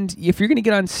the end, if you're going to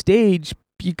get on stage,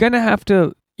 you're going to have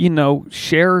to, you know,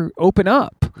 open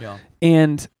up. Yeah.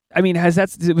 And I mean, was that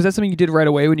something you did right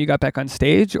away when you got back on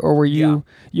stage, or were you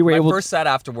were able? My first set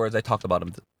afterwards, I talked about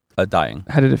him dying.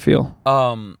 How did it feel?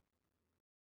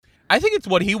 I think it's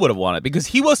what he would have wanted, because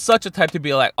he was such a type to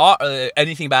be like, oh,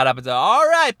 anything bad happens, all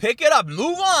right, pick it up,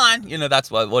 move on. You know,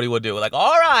 that's what he would do. Like,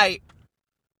 all right,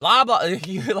 blah, blah.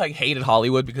 He like hated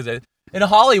Hollywood because in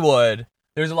Hollywood,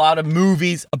 there's a lot of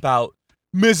movies about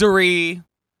misery,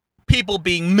 people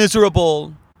being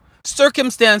miserable,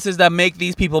 circumstances that make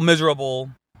these people miserable,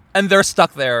 and they're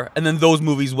stuck there. And then those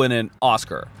movies win an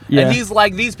Oscar. Yeah. And he's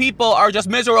like, these people are just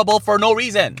miserable for no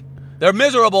reason. They're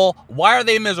miserable. Why are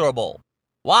they miserable?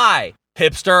 Why?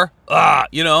 Hipster?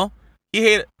 You know? He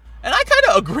hated. And I kind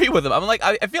of agree with him. I'm like,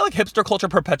 I feel like hipster culture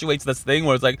perpetuates this thing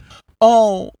where it's like,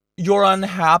 oh, you're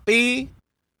unhappy?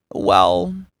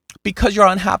 Well, because you're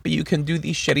unhappy, you can do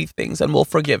these shitty things and we'll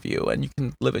forgive you. And you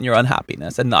can live in your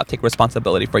unhappiness and not take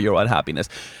responsibility for your unhappiness.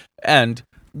 And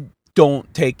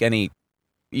don't take any,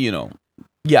 you know,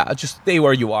 just stay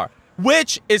where you are.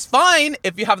 Which is fine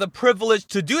if you have the privilege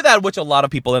to do that, which a lot of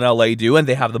people in LA do, and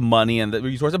they have the money and the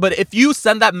resources. But if you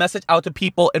send that message out to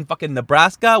people in fucking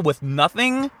Nebraska with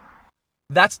nothing,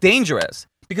 that's dangerous.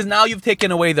 Because now you've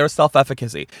taken away their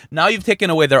self-efficacy. Now you've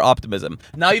taken away their optimism.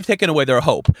 Now you've taken away their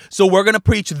hope. So we're going to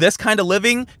preach this kind of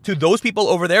living to those people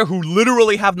over there who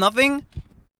literally have nothing?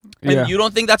 And you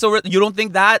don't think you don't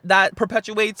think that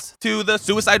perpetuates to the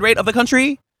suicide rate of the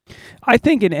country? I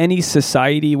think in any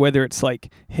society, whether it's like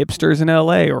hipsters in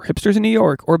LA or hipsters in New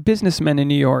York or businessmen in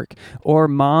New York or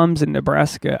moms in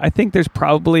Nebraska, I think there's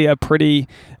probably a pretty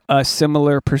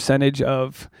similar percentage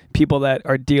of people that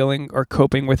are dealing or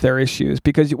coping with their issues,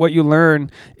 because what you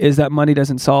learn is that money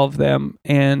doesn't solve them,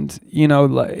 and you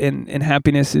know, and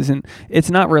happiness it's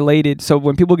not related. So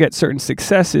when people get certain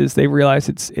successes, they realize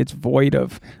it's void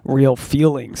of real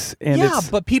feelings. And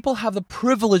but people have the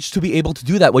privilege to be able to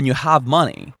do that when you have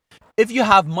money. If you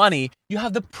have money, you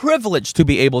have the privilege to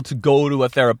be able to go to a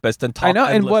therapist and talk. I know,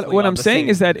 and what I'm saying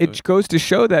is that it goes to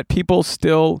show that people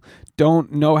still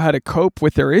don't know how to cope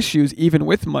with their issues, even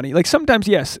with money. Like sometimes,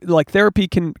 yes, like therapy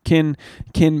can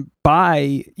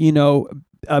buy, you know,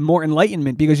 more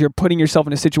enlightenment, because you're putting yourself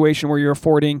in a situation where you're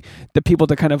affording the people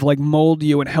to kind of like mold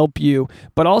you and help you.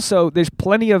 But also, there's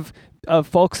plenty of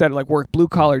folks that like work blue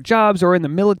collar jobs or in the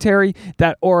military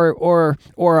that or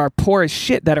are poor as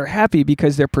shit that are happy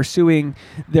because they're pursuing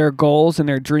their goals and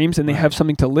their dreams, and they have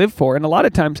something to live for. And a lot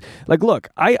of times, like, look,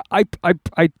 I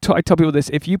tell people this: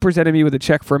 if you presented me with a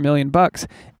check for $1 million,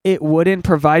 it wouldn't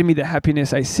provide me the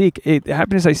happiness I seek. The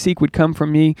happiness I seek would come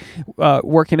from me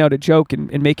working out a joke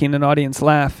and making an audience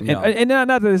laugh. Yeah. And not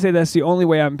that I say that's the only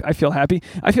way I feel happy.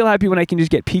 I feel happy when I can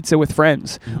just get pizza with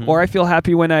friends, or I feel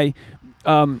happy when I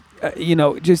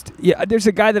there's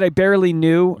a guy that I barely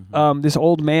knew, this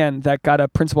old man that got a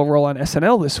principal role on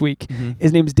SNL this week.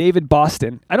 His name's David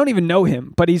Boston. I don't even know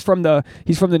him, but he's from the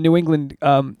New England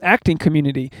acting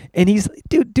community, and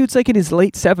dude's like in his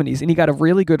late 70s, and he got a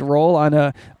really good role on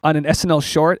an SNL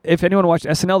short. If anyone watched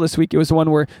SNL this week, it was the one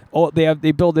where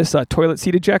they build this toilet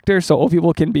seat ejector so old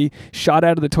people can be shot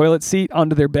out of the toilet seat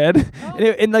onto their bed.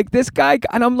 And like this guy,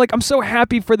 and I'm so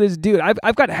happy for this dude.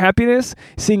 I've got happiness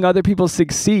seeing other people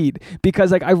succeed,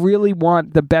 because like I really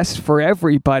want the best for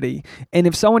everybody, and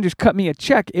if someone just cut me a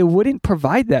check, it wouldn't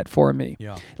provide that for me.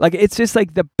 Like it's just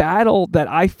like the battle that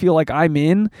I feel like I'm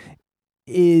in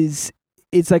it's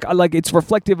it's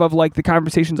reflective of like the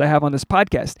conversations I have on this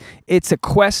podcast. It's a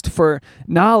quest for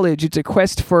knowledge, it's a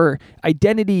quest for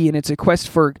identity, and it's a quest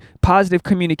for positive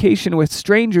communication with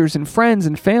strangers and friends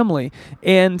and family.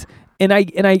 And I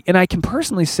can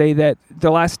personally say that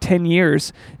the last 10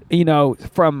 years, you know,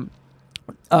 from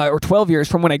or 12 years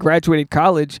from when I graduated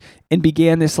college and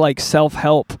began this like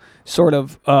self-help sort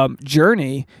of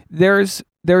journey, there's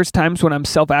times when I'm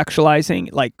self-actualizing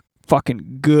like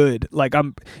fucking good. Like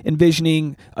I'm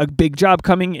envisioning a big job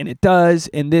coming, and it does,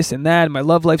 and this and that, and my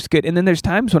love life's good. And then there's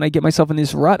times when I get myself in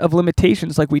this rut of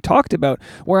limitations like we talked about,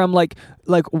 where I'm like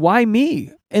why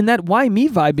me? And that why me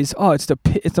vibe is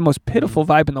it's the most pitiful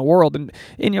vibe in the world, and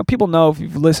people know if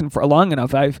you've listened for long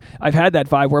enough, I've had that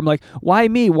vibe where I'm like, why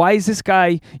me? Why is this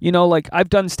guy? Like I've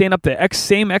done stand up the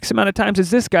same X amount of times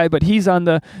as this guy, but he's on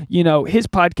the his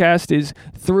podcast is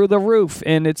through the roof,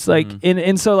 and it's like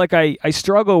and so like I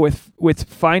struggle with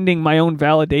finding my own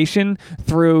validation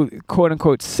through quote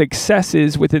unquote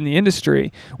successes within the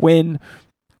industry when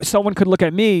someone could look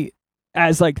at me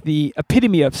as like the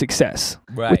epitome of success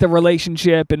with a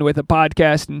relationship and with a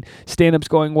podcast and stand-up's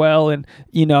going well and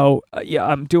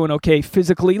I'm doing okay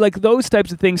physically, like those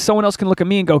types of things. Someone else can look at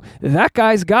me and go, that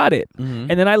guy's got it. And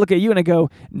then I look at you and I go,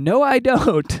 no, I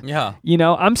don't.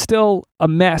 I'm still a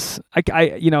mess.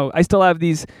 I still have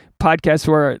these podcasts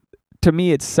where to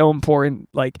me it's so important,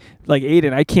 like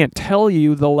Aiden, I can't tell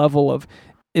you the level of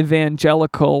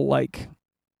evangelical like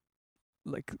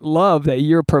love that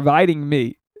you're providing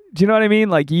me. Do you know what I mean?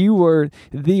 Like you were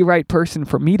the right person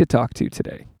for me to talk to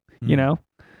today, and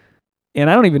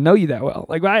I don't even know you that well.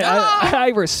 Like I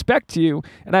respect you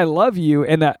and I love you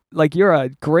and like you're a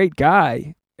great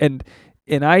guy and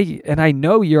I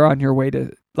know you're on your way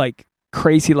to like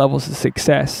crazy levels of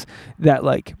success that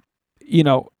like,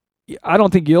 I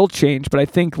don't think you'll change, but I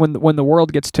think when the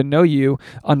world gets to know you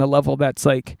on a level that's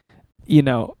like,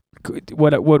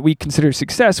 what we consider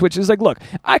success, which is like, look,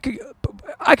 I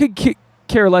could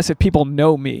care less if people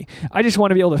know me. I just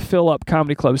want to be able to fill up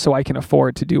comedy clubs so I can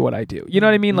afford to do what I do. You know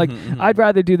what I mean? Like I'd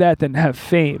rather do that than have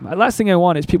fame. The last thing I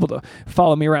want is people to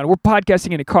follow me around. We're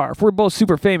podcasting in a car. If we're both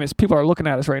super famous, people are looking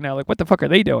at us right now like, what the fuck are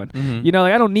they doing?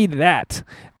 Like I don't need that.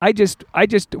 I just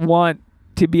want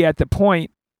to be at the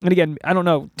point. And again, I don't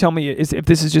know, tell me if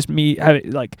this is just me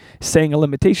like saying a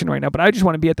limitation right now, but I just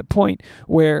want to be at the point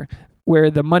where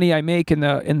the money I make in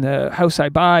the house I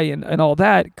buy and all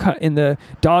that, in the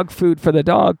dog food for the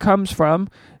dog, comes from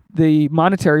the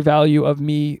monetary value of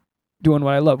me doing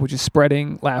what I love, which is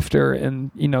spreading laughter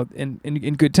and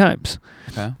in good times.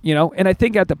 Okay. And I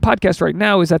think at the podcast right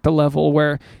now is at the level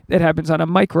where it happens on a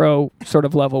micro sort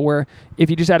of level where if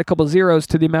you just add a couple zeros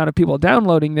to the amount of people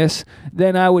downloading this,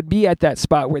 then I would be at that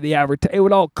spot where the average it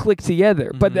would all click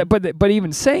together. But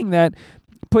even saying that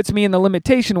puts me in the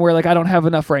limitation where like I don't have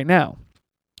enough right now.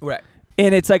 Right.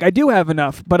 And it's like I do have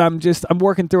enough, but I'm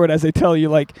working through it as I tell you,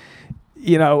 like,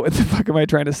 what the fuck am I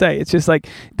trying to say? It's just like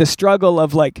the struggle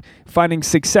of like finding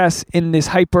success in this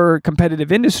hyper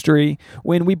competitive industry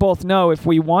when we both know if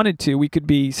we wanted to, we could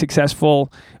be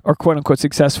successful or quote unquote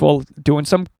successful doing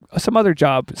some other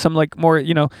job, some like more,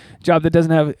 job that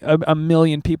doesn't have a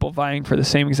million people vying for the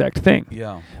same exact thing.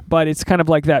 Yeah. But it's kind of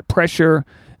like that pressure.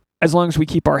 As long as we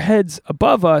keep our heads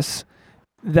above us,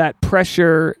 that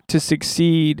pressure to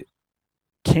succeed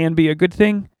can be a good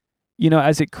thing,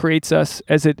 as it creates us,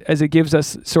 as it gives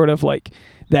us sort of like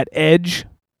that edge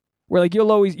where like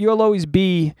you'll always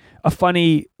be a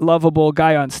funny, lovable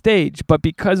guy on stage, but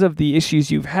because of the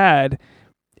issues you've had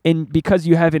and because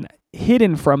you haven't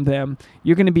hidden from them,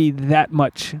 you're going to be that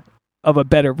much of a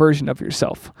better version of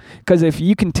yourself. Because if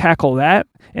you can tackle that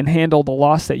and handle the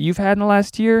loss that you've had in the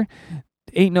last year,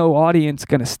 ain't no audience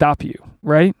gonna stop you,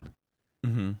 right? I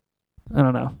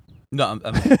don't know. No,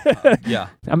 yeah.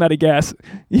 I'm out of gas.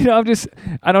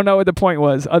 I don't know what the point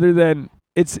was, other than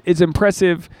it's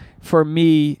impressive for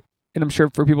me, and I'm sure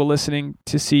for people listening,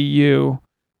 to see you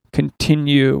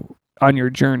continue on your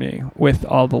journey with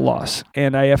all the loss.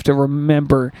 And I have to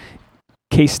remember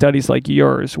case studies like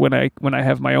yours when I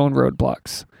have my own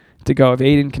roadblocks to go. If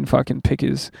Aiden can fucking pick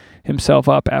himself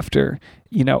up after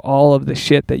all of the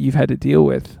shit that you've had to deal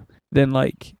with, then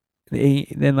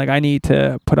I need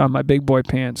to put on my big boy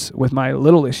pants with my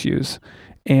little issues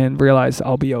and realize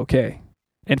I'll be okay.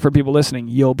 And for people listening,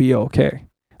 you'll be okay.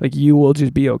 Like you will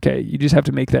just be okay. You just have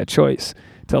to make that choice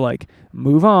to like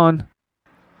move on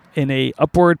in a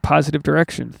upward positive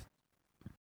direction.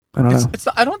 I don't know. It's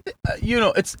I don't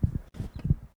it's.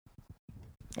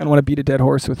 I don't want to beat a dead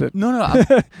horse with it. No.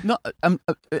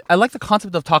 I like the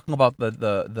concept of talking about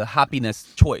the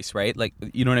happiness choice, right? Like,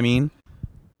 you know what I mean?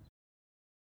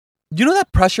 You know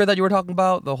that pressure that you were talking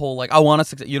about? The whole, like, I want to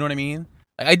succeed, you know what I mean?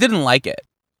 Like, I didn't like it.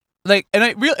 Like, and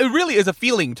it really is a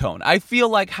feeling tone. I feel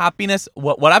like happiness,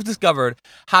 what I've discovered,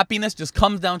 happiness just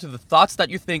comes down to the thoughts that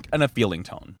you think and a feeling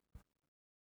tone.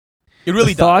 It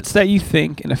really does. Thoughts that you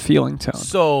think and a feeling tone.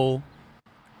 So...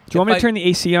 Do you want me to turn the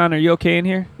AC on? Are you okay in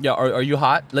here? Yeah, are you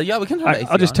hot? Yeah, we can turn the AC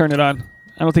on. I'll just turn it on.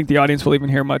 I don't think the audience will even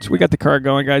hear much. We got the car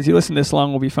going, guys. You listen this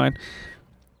long, we'll be fine.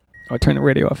 Oh, I turned the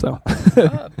radio off, though.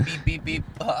 Beep, beep, beep.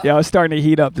 Yeah, I was starting to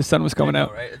heat up. The sun was coming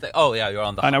out. Right? It's like, oh, yeah, you're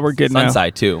on the I know, we're good sun now.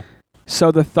 Side, too.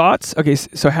 So the thoughts... Okay,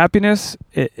 so happiness...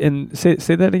 And say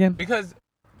that again? Because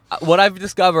what I've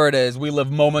discovered is we live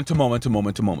moment to moment to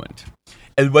moment to moment.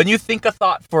 And when you think a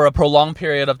thought for a prolonged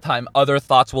period of time, other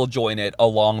thoughts will join it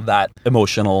along that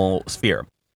emotional sphere.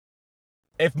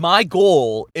 If my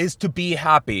goal is to be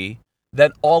happy,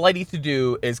 then all I need to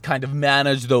do is kind of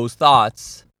manage those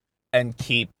thoughts and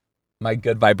keep my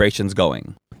good vibrations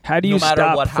going. How do you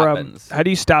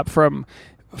stop from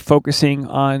focusing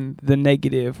on the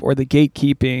negative or the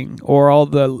gatekeeping or all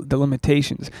the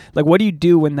limitations? Like, what do you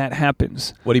do when that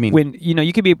happens? What do you mean? When,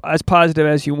 you can be as positive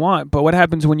as you want, but what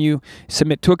happens when you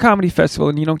submit to a comedy festival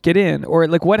and you don't get in? Or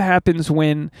like, what happens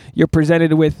when you're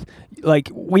presented with, like,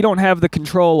 we don't have the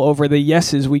control over the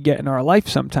yeses we get in our life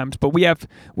sometimes, but we have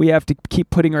to keep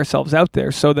putting ourselves out there.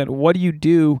 So then what do you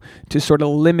do to sort of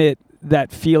limit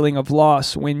that feeling of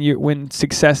loss when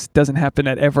success doesn't happen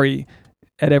at every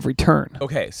turn?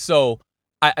 Okay, so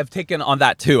I've taken on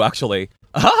that too, actually.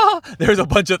 There's a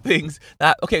bunch of things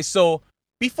that... Okay, so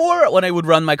before, when I would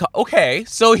run my... Okay,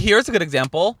 so here's a good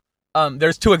example.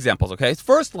 There's two examples, okay?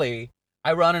 Firstly,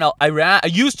 I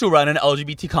used to run an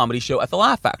LGBT comedy show at the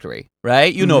Laugh Factory,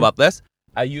 right? You know about this.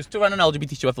 I used to run an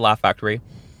LGBT show at the Laugh Factory.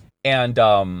 And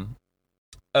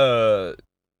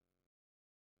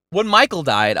when Michael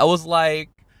died, I was like...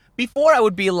 Before, I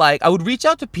would be like, I would reach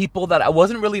out to people that I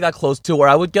wasn't really that close to, or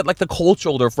I would get like the cold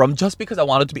shoulder from, just because I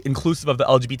wanted to be inclusive of the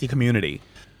LGBT community.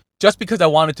 Just because I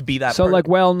wanted to be that So like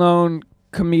well-known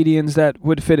comedians that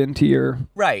would fit into your...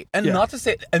 Right. And not to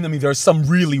say... And I mean, there's some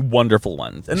really wonderful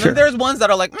ones. And then there's ones that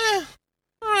are like,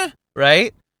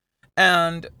 right?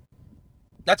 And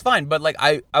that's fine. But like,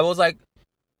 I was like,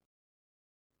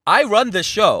 I run this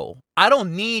show. I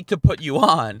don't need to put you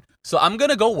on. So I'm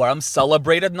going to go where I'm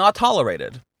celebrated, not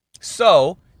tolerated.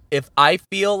 So if I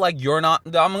feel like you're not,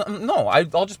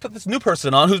 I'll just put this new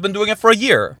person on who's been doing it for a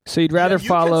year. So you'd rather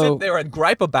follow... You can sit there and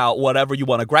gripe about whatever you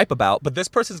want to gripe about, but this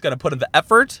person's going to put in the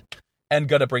effort and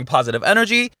going to bring positive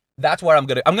energy. That's where I'm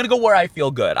going to go where I feel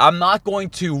good. I'm not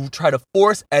going to try to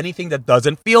force anything that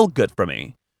doesn't feel good for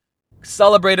me.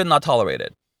 Celebrated, not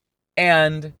tolerated.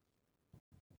 And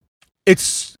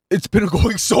it's been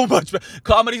going so much better.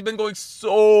 Comedy's been going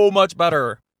so much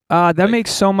better. That makes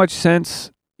so much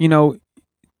sense.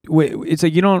 It's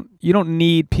like you don't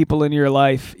need people in your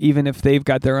life, even if they've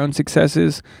got their own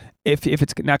successes, if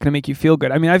it's not going to make you feel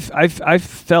good. I mean, I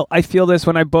feel this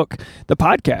when I book the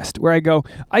podcast, where I go,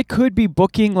 I could be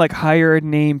booking like higher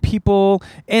name people,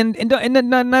 and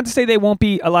not to say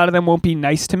a lot of them won't be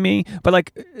nice to me, but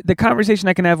like the conversation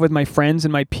I can have with my friends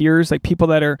and my peers, like people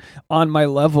that are on my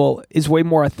level, is way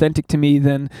more authentic to me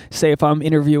than, say, if I'm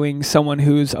interviewing someone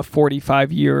who's a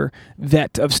 45-year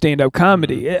vet of stand-up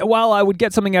comedy. While I would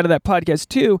get something out of that podcast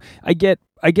too, I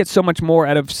get so much more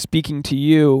out of speaking to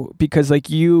you, because like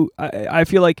I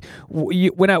feel like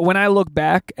when I look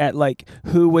back at like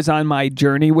who was on my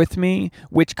journey with me,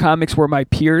 which comics were my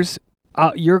peers,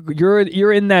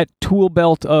 you're in that tool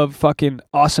belt of fucking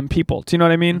awesome people. Do you know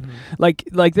what I mean?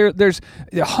 Mm-hmm. Like there's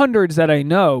hundreds that I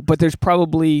know, but there's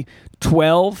probably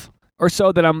 12 or so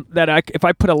if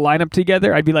I put a lineup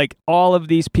together, I'd be like, all of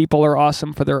these people are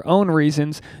awesome for their own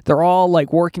reasons. They're all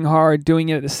like working hard, doing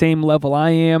it at the same level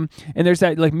I am, and there's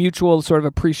that like mutual sort of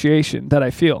appreciation that I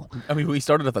feel. I mean, we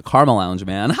started at the Karma Lounge,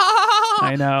 man.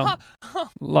 I know.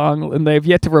 And they've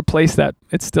yet to replace that.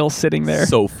 It's still sitting there.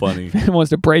 So funny. It wants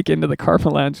to break into the Karma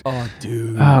Lounge. Oh,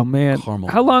 dude. Oh, man.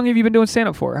 Karma. How long have you been doing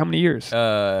stand-up for? How many years?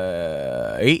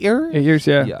 8 years? 8 years,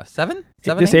 yeah. Yeah, 7?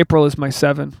 This 8? April is my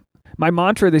 7. My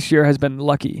mantra this year has been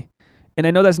lucky. And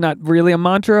I know that's not really a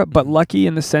mantra, but lucky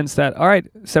in the sense that, all right,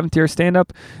 7th year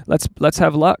stand-up, let's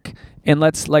have luck. And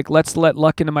let's let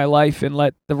luck into my life and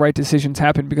let the right decisions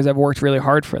happen, because I've worked really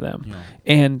hard for them.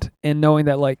 Yeah. And knowing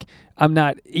that like I'm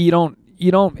not,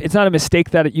 it's not a mistake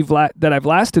that I've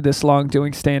lasted this long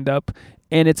doing stand-up.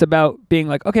 And it's about being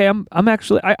like, okay, I'm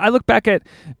actually, I look back at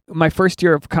my first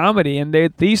year of comedy, and they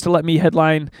used to let me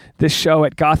headline this show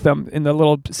at Gotham in the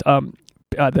little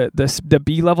the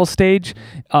B-level stage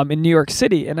in New York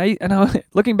City, and I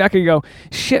looking back, I go,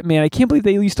 shit, man, I can't believe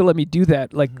they used to let me do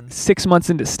that like 6 months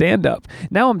into stand-up.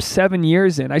 Now I'm 7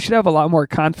 years in. I should have a lot more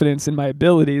confidence in my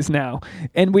abilities now.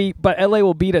 But LA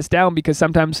will beat us down, because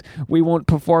sometimes we won't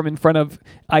perform in front of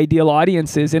ideal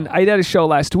audiences. And I did a show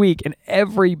last week, and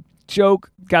every joke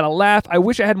got a laugh. I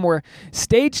wish I had more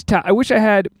stage time. I wish I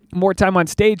had more time on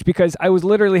stage, because I was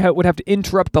literally would have to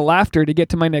interrupt the laughter to get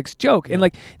to my next joke. And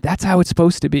like, that's how it's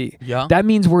supposed to be. Yeah. That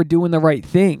means we're doing the right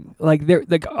thing. Like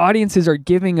audiences are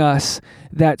giving us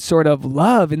that sort of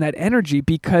love and that energy,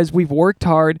 because we've worked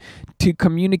hard to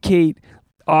communicate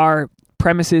our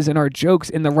premises and our jokes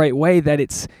in the right way, that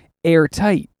it's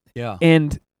airtight. Yeah.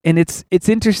 And it's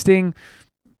interesting.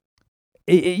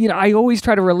 I always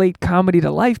try to relate comedy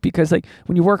to life because like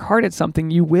when you work hard at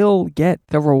something, you will get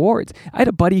the rewards. I had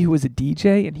a buddy who was a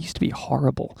DJ and he used to be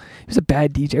horrible. He was a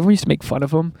bad DJ. Everyone used to make fun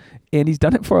of him, and he's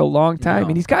done it for a long time,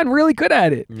 and he's gotten really good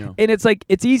at it. Yeah. And it's like,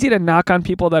 it's easy to knock on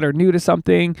people that are new to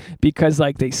something because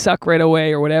like they suck right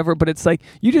away or whatever. But it's like,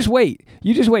 you just wait.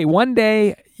 One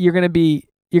day you're going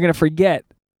to forget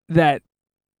that.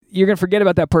 You're going to forget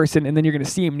about that person, and then you're going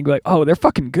to see him and you're like, oh, they're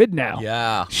fucking good now.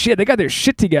 Yeah. Shit, they got their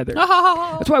shit together.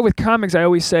 That's why with comics, I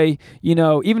always say,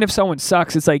 even if someone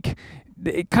sucks, it's like,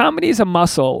 comedy is a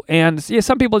muscle, and yeah,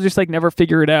 some people just like never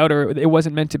figure it out or it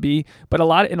wasn't meant to be. But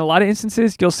in a lot of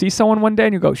instances, you'll see someone one day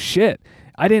and you go, shit,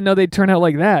 I didn't know they'd turn out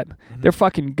like that. They're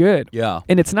fucking good. Yeah.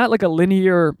 And it's not like a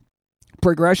linear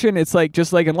progression. It's like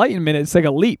just like enlightenment. It's like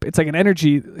a leap. It's like an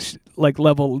energy like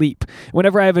level leap.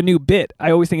 Whenever I have a new bit,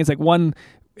 I always think it's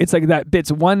like that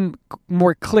bit's one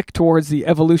more click towards the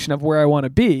evolution of where I want to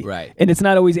be. Right. And it's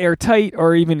not always airtight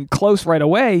or even close right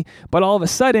away, but all of a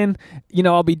sudden,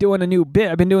 I'll be doing a new bit.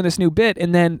 I've been doing this new bit,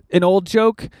 and then an old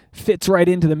joke fits right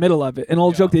into the middle of it. An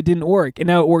old joke that didn't work, and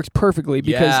now it works perfectly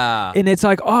because and it's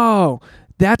like, oh,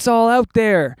 that's all out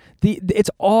there. It's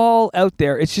all out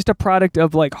there. It's just a product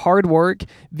of like hard work,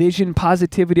 vision,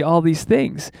 positivity, all these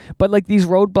things. But like these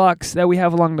roadblocks that we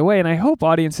have along the way, and I hope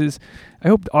this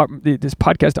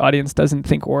podcast audience doesn't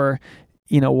think we're,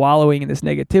 wallowing in this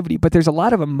negativity. But there's a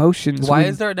lot of emotions. Why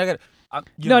is there a negative?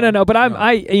 No.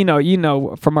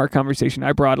 But from our conversation,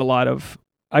 I've brought a lot of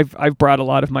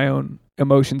my own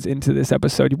emotions into this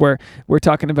episode where we're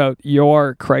talking about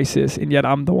your crisis, and yet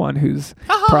I'm the one who's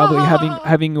probably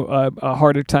having a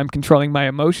harder time controlling my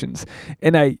emotions.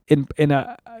 And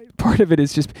part of it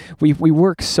is just we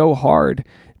work so hard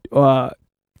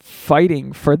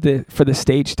fighting for the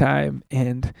stage time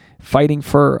and fighting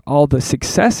for all the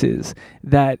successes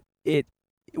that I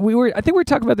think we were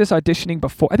talking about this auditioning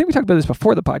before. I think we talked about this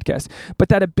before the podcast, but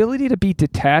that ability to be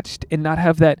detached and not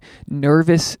have that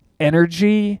nervous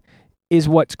energy is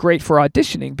what's great for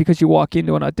auditioning, because you walk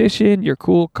into an audition, you're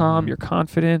cool, calm, you're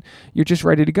confident, you're just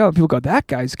ready to go. And people go, that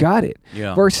guy's got it.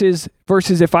 Yeah. Versus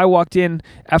if I walked in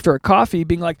after a coffee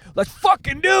being like, let's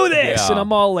fucking do this. Yeah. And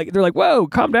I'm all like, they're like, whoa,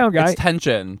 calm down, guy. It's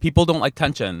tension. People don't like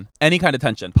tension. Any kind of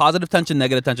tension. Positive tension,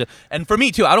 negative tension. And for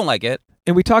me too, I don't like it.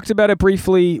 And we talked about it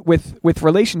briefly with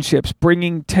relationships,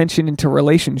 bringing tension into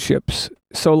relationships.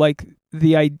 So like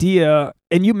the idea,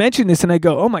 and you mentioned this, and I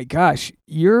go, oh my gosh,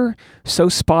 you're so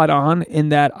spot on in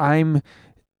that I'm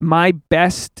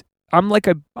like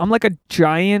a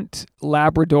giant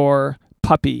Labrador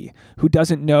puppy who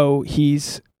doesn't know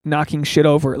he's knocking shit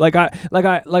over. Like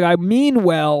I mean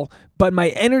well, but my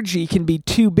energy can be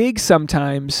too big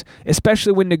sometimes,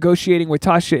 especially when negotiating with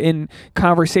Tasha in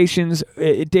conversations,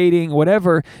 dating,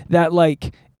 whatever, that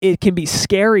like it can be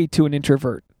scary to an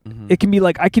introvert. Mm-hmm. It can be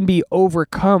like I can be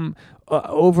overwhelming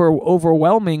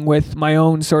with my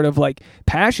own sort of like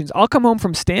passions. I'll come home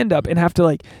from stand-up and have to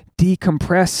like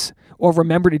decompress or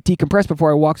remember to decompress before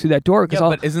I walk through that door. Yeah,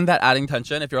 but isn't that adding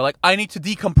tension? If you're like, I need to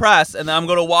decompress, and then I'm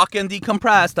going to walk in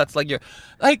decompress, that's like you're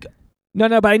like... No,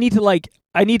 but I need to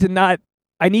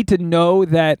know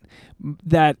that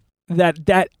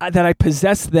I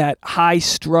possess that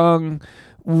high-strung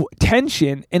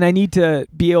tension, and I need to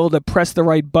be able to press the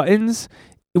right buttons,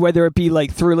 whether it be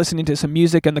like through listening to some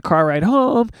music in the car ride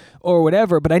home or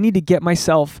whatever. But I need to get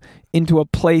myself into a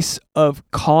place of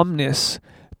calmness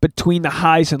between the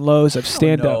highs and lows of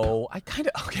stand-up. No, I kind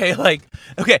of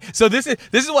okay. So this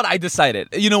is what I decided.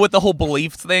 With the whole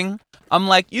beliefs thing, I'm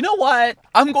like, you know what?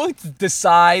 I'm going to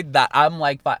decide that I'm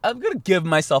gonna give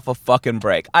myself a fucking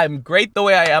break. I'm great the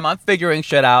way I am. I'm figuring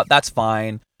shit out. That's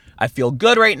fine. I feel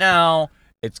good right now.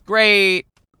 It's great.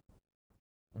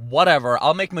 Whatever.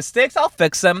 I'll make mistakes. I'll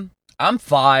fix them. I'm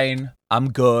fine.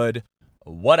 I'm good.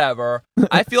 Whatever.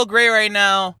 I feel great right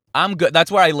now. I'm good. That's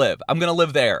where I live. I'm going to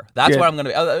live there. That's where I'm going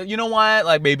to be. You know what?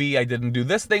 Like maybe I didn't do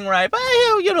this thing right, but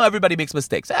everybody makes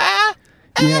mistakes.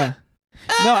 Yeah.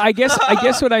 No, I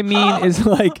guess what I mean is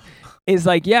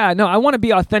yeah, no, I want to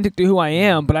be authentic to who I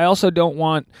am, but I also don't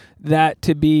want that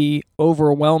to be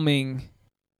overwhelming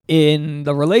in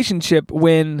the relationship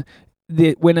when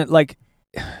it like,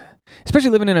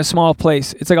 especially living in a small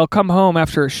place. It's like I'll come home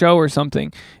after a show or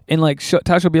something, and like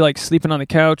Tasha will be like sleeping on the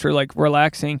couch or like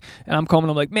relaxing, and I'm calling.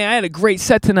 I'm like, man, I had a great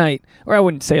set tonight. Or I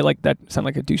wouldn't say like that, sound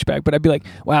like a douchebag, but I'd be like,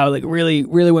 wow, like really,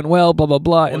 really went well, blah blah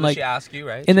blah. What and does like she ask you,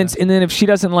 right? And then if she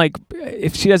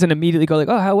doesn't immediately go like,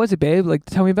 oh, how was it, babe? Like,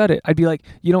 tell me about it. I'd be like,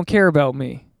 you don't care about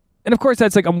me. And of course,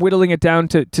 that's like I'm whittling it down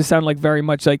to sound like very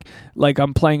much like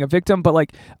I'm playing a victim, but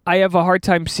like I have a hard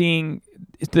time seeing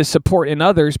the support in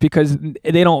others because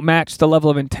they don't match the level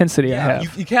of intensity I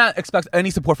have. You can't expect any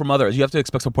support from others. You have to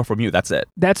expect support from you. That's it.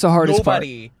 That's the hardest part.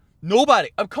 Nobody.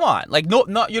 Come on. Like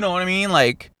not. You know what I mean?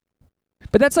 Like.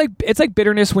 But that's like, it's like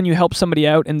bitterness when you help somebody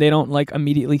out and they don't like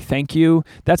immediately thank you.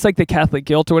 That's like the Catholic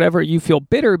guilt or whatever. You feel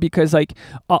bitter because like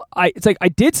it's like I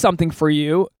did something for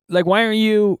you. Like why aren't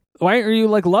you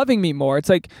like loving me more? It's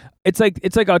like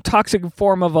a toxic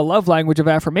form of a love language of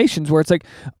affirmations where it's like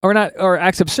or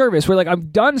acts of service where like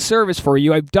I've done service for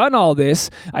you. I've done all this.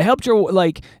 I helped your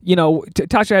like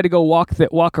Tasha had to go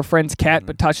walk a friend's cat,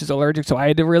 but Tasha's allergic, so I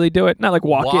had to really do it. Not like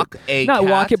walk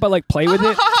it, but like play with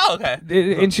it. Okay.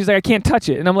 And she's like, I can't touch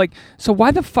it, and I'm like, so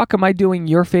why the fuck am I doing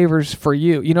your favors for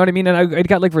you? You know what I mean? And I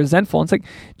got like resentful. And it's like,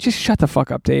 just shut the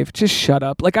fuck up, Dave. Just shut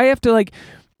up. Like I have to like,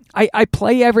 I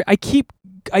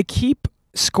keep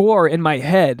score in my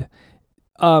head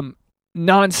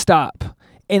nonstop,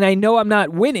 and I know I'm not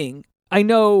winning. I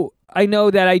know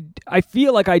that I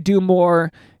feel like I do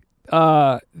more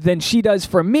than she does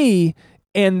for me,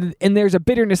 and there's a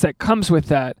bitterness that comes with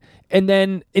that, and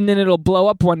then it'll blow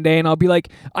up one day and I'll be like,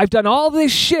 I've done all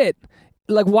this shit,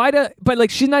 like but like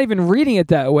she's not even reading it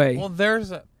that way. Well,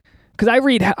 there's a because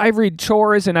I read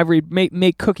chores and I read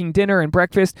make cooking dinner and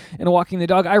breakfast and walking the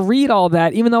dog. I read all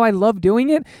that, even though I love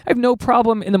doing it. I have no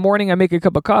problem in the morning. I make a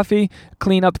cup of coffee,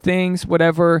 clean up things,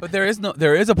 whatever. But there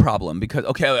is a problem because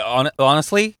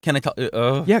honestly, can I tell?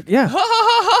 Yeah.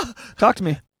 Talk to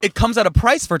me. It comes at a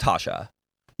price for Tasha.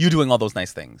 You doing all those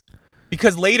nice things.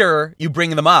 Because later you bring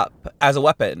them up as a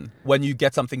weapon when you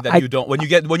get something that you don't. When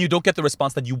you don't get the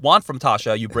response that you want from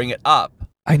Tasha, you bring it up.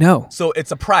 I know. So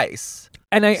it's a price.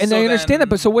 And I understand that,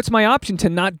 but so what's my option? To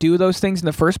not do those things in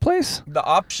the first place? The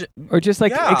option, or just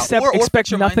like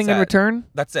expect nothing in return.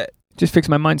 That's it. Just fix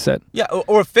my mindset. Yeah,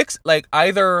 or fix like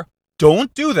either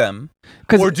don't do them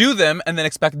or do them and then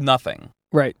expect nothing.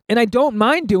 Right, and I don't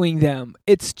mind doing them.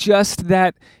 It's just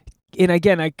that. And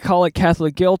again, I call it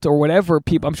Catholic guilt or whatever.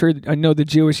 People, I'm sure I know the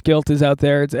Jewish guilt is out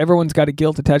there. Everyone's got a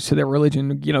guilt attached to their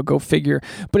religion, go figure.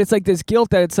 But it's like this guilt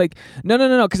that it's like, no.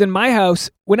 Because in my house,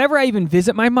 whenever I even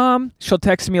visit my mom, she'll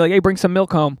text me like, hey, bring some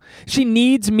milk home. She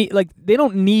needs me. Like, they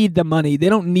don't need the money. They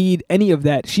don't need any of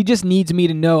that. She just needs me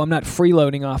to know I'm not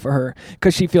freeloading off of her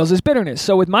because she feels this bitterness.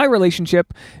 So with my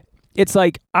relationship, it's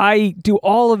like I do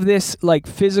all of this like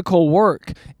physical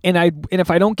work, and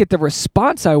if I don't get the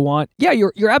response I want, yeah,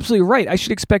 you're absolutely right. I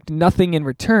should expect nothing in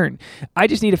return. I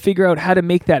just need to figure out how to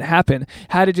make that happen,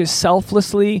 how to just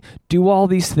selflessly do all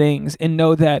these things and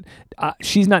know that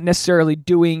she's not necessarily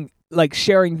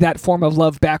sharing that form of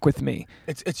love back with me.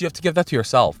 It's you have to give that to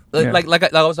yourself. Like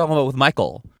I was talking about with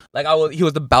Michael. Like he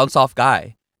was the bounce off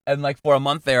guy, and like for a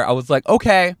month there, I was like,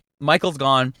 okay, Michael's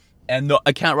gone. And no,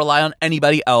 I can't rely on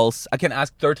anybody else. I can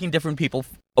ask 13 different people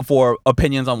for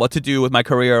opinions on what to do with my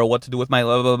career or what to do with my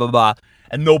blah, blah, blah, blah.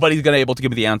 And nobody's going to be able to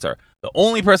give me the answer. The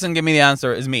only person give me the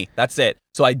answer is me. That's it.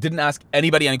 So I didn't ask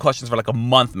anybody any questions for like a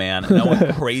month, man. And I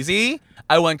went crazy.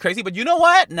 But you know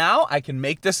what? Now I can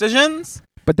make decisions.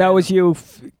 But that was you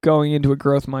going into a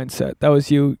growth mindset. That was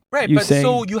you. Right, you but saying,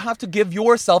 so you have to give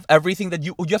yourself everything that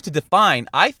you have to define.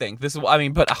 I think this is. I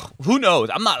mean, but who knows?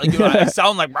 I'm not. I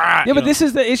sound like. Yeah, but this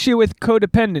is the issue with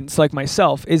codependents like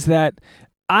myself is that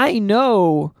I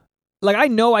know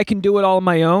I can do it all on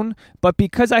my own, but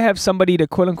because I have somebody to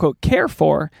quote unquote care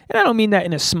for, and I don't mean that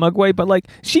in a smug way, but like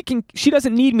she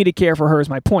doesn't need me to care for her is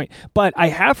my point. But I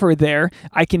have her there.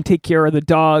 I can take care of the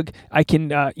dog. I can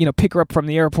pick her up from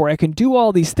the airport. I can do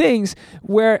all these things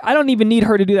where I don't even need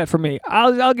her to do that for me.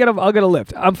 I'll get a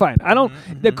lift. I'm fine. I don't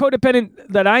the codependent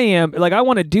that I am, like I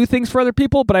want to do things for other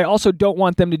people, but I also don't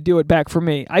want them to do it back for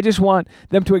me. I just want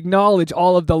them to acknowledge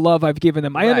all of the love I've given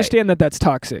them. I understand that that's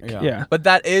toxic. Yeah. But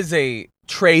that is a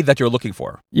trade that you're looking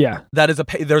for. Yeah. That is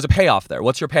there's a payoff there.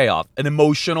 What's your payoff? An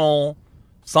emotional,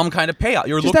 some kind of payoff.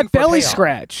 You're just looking that for belly a payoff.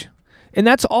 scratch. And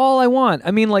that's all I want.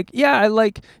 I mean, like, yeah, I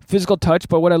like physical touch,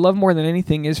 but what I love more than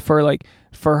anything is for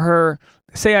her,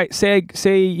 say,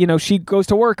 she goes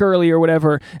to work early or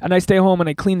whatever, and I stay home and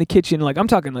I clean the kitchen. Like, I'm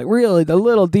talking like really the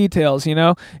little details,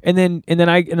 and then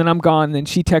I'm gone. And then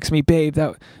she texts me, babe,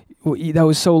 that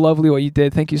was so lovely what you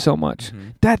did. Thank you so much. Mm-hmm.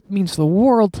 That means the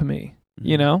world to me.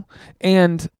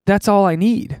 And that's all I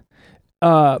need.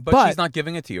 But she's not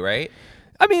giving it to you, right?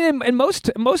 I mean, in most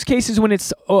cases when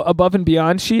it's above and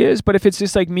beyond, she is. But if it's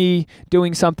just like me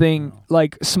doing something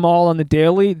like small on the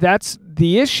daily, that's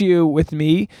the issue with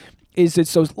me. Is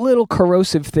it's those little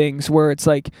corrosive things where it's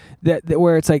like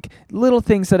where it's like little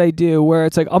things that I do where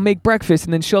it's like I'll make breakfast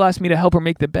and then she'll ask me to help her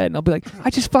make the bed and I'll be like,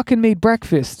 I just fucking made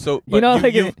breakfast. So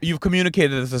you've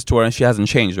communicated this to her and she hasn't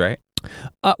changed, right?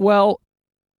 Well,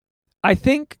 I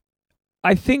think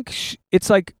it's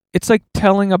like it's like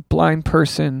telling a blind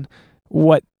person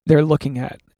what they're looking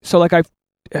at. So like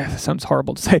sounds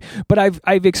horrible to say, but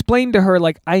I've explained to her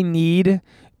like I need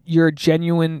your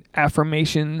genuine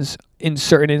affirmations in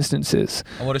certain instances.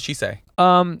 And what does she say?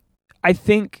 I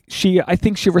think she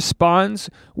responds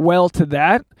well to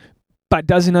that, but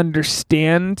doesn't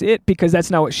understand it because that's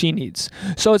not what she needs.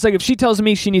 So it's like if she tells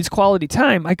me she needs quality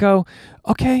time, I go,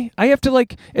 okay, I have to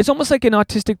like, it's almost like an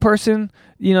autistic person,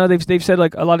 you know, they've said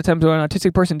like a lot of times when an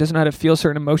autistic person doesn't know how to feel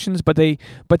certain emotions, but they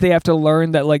have to learn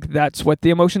that like that's what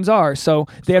the emotions are. So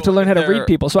they have to learn how to read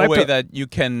people. So a way that you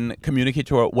can communicate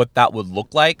to her what that would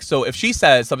look like. So if she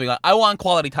says something like, I want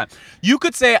quality time, you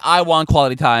could say I want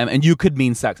quality time and you could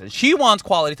mean sex. And she wants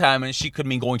quality time and she could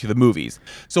mean going to the movies.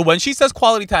 So when she says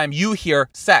quality time, you hear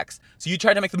sex. So you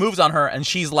try to make the moves on her and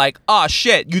she's like, oh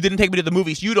shit, you didn't take me to the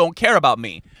movies. You don't care about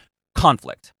me.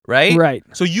 Conflict, right? Right.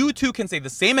 So you two can say the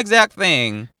same exact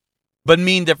thing, but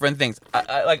mean different things.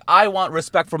 I want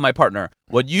respect from my partner.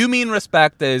 What you mean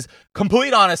respect is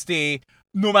complete honesty,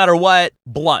 no matter what,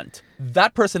 blunt.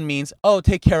 That person means, oh,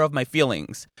 take care of my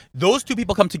feelings. Those two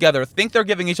people come together, think they're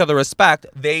giving each other respect.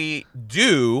 They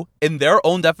do in their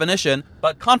own definition,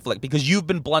 but conflict because you've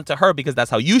been blunt to her because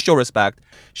that's how you show respect.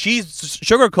 She's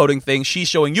sugarcoating things. She's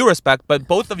showing you respect, but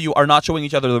both of you are not showing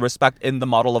each other the respect in the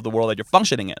model of the world that you're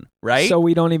functioning in, right? So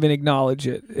we don't even acknowledge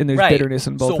it, and there's bitterness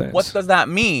in both ends. So what does that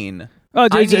mean? Oh,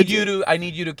 I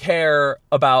need you to care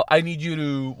about, I need you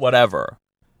to whatever.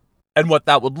 And what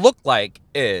that would look like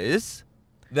is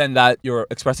then that you're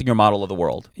expressing your model of the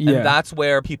world. Yeah. And that's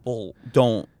where people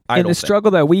don't. And the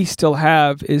struggle that we still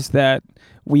have is that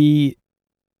I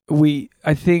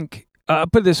think,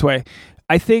 put it this way,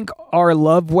 I think our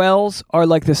love wells are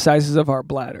like the sizes of our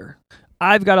bladder.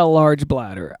 I've got a large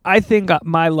bladder. I think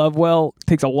my love well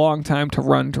takes a long time to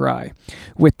run dry.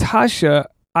 With Tasha,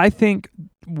 I think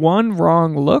one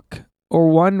wrong look or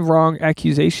one wrong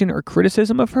accusation or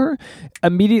criticism of her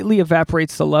immediately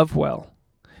evaporates the love well.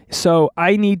 So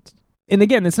I need, and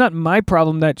again, it's not my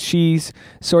problem that she's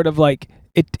sort of like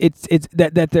it's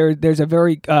that there's a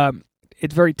very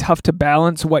it's very tough to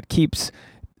balance what keeps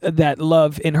that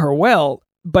love in her well.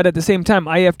 But at the same time,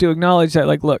 I have to acknowledge that,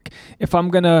 like, look, if I've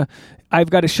got to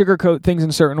sugarcoat things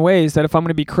in certain ways, that if I'm going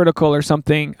to be critical or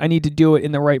something, I need to do it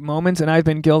in the right moments. And I've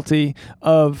been guilty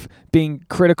of being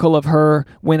critical of her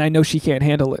when I know she can't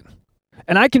handle it.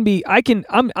 And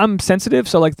I'm sensitive.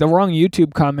 So like the wrong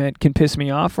YouTube comment can piss me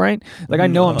off, right? Like I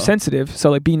know I'm sensitive. So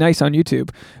like be nice on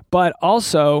YouTube, but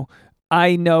also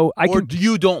I know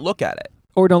you don't look at it.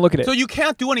 Or don't look at it. So you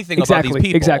can't do anything about these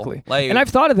people. Exactly. And I've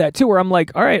thought of that too, where I'm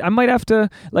like, all right, I might have to,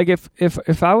 like,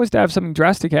 if I was to have something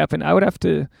drastic happen, I would have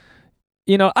to,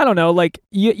 you know, I don't know, like,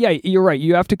 yeah, you're right.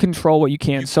 You have to control what you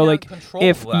can. So like,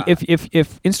 if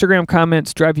Instagram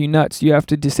comments drive you nuts, you have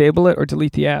to disable it or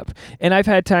delete the app. And I've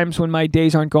had times when my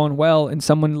days aren't going well, and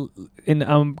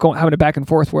I'm having a back and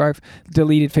forth where I've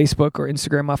deleted Facebook or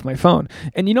Instagram off my phone.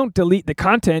 And you don't delete the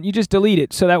content, you just delete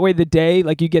it. So that way the day,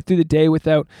 like, you get through the day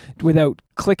without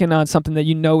clicking on something that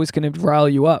you know is going to rile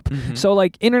you up. Mm-hmm. So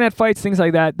like internet fights, things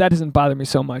like that doesn't bother me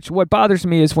so much. What bothers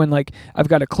me is when like I've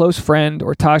got a close friend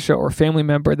or Tasha or family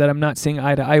member that I'm not seeing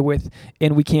eye to eye with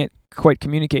and we can't quite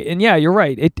communicate. And yeah, you're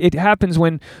right. It happens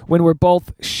when we're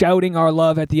both shouting our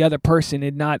love at the other person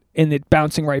and it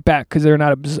bouncing right back because they're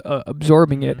not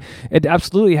absorbing it. It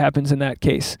absolutely happens in that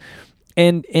case.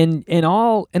 And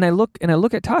I look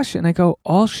at Tasha and I go,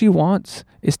 all she wants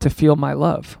is to feel my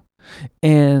love.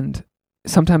 And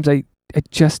sometimes I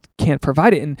just can't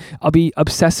provide it, and I'll be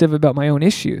obsessive about my own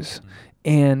issues.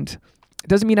 And it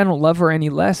doesn't mean I don't love her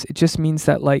any less. It just means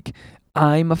that like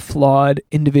I'm a flawed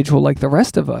individual like the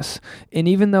rest of us. And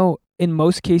even though in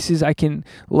most cases I can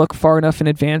look far enough in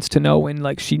advance to know when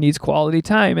like she needs quality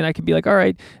time, and I can be like, all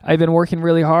right, I've been working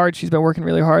really hard. She's been working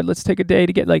really hard. Let's take a day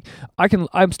to get like,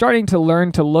 I'm starting to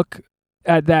learn to look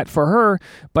at that for her,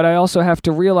 but I also have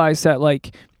to realize that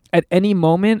like at any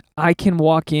moment, I can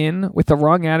walk in with the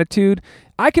wrong attitude.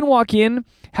 I can walk in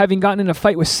having gotten in a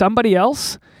fight with somebody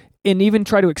else and even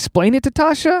try to explain it to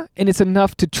Tasha, and it's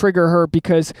enough to trigger her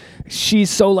because she's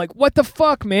so like, what the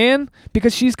fuck, man?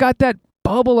 Because she's got that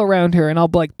bubble around her, and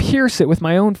I'll like pierce it with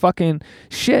my own fucking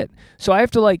shit. So I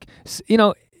have to like, you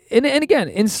know, and again,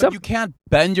 but you can't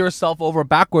bend yourself over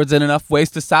backwards in enough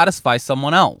ways to satisfy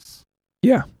someone else.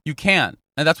 Yeah. You can't.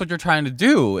 And that's what you're trying to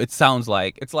do, it sounds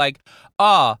like. It's like,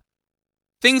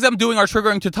 things I'm doing are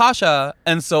triggering to Tasha,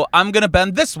 and so I'm going to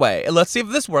bend this way. Let's see if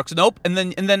this works. Nope. And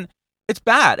then it's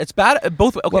bad. It's bad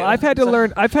both. Okay. Well, I've had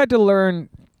to learn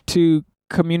to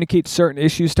communicate certain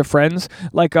issues to friends.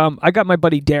 Like I got my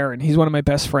buddy Darren. He's one of my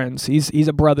best friends. He's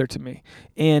a brother to me.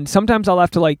 And sometimes I'll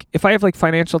have to like, if I have like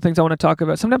financial things I want to talk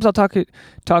about, sometimes I'll talk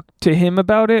to him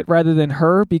about it rather than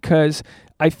her, because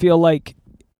I feel like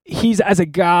he's, as a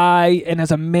guy and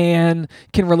as a man,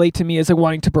 can relate to me as like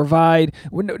wanting to provide.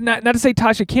 Not to say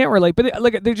Tasha can't relate, but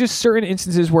like there's just certain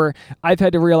instances where I've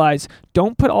had to realize,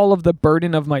 don't put all of the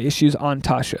burden of my issues on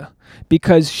Tasha,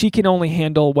 because she can only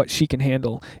handle what she can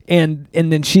handle, and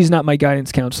then she's not my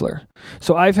guidance counselor.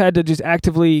 So I've had to just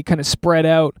actively kind of spread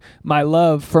out my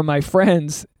love for my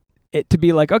friends, to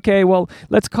be like, okay, well,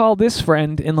 let's call this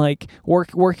friend and like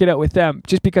work it out with them,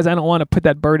 just because I don't want to put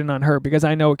that burden on her, because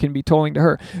I know it can be tolling to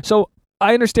her. So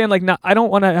I understand, like, I don't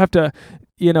want to have to,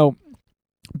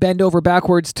 bend over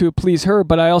backwards to please her,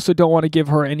 but I also don't want to give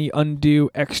her any undue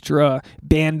extra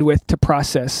bandwidth to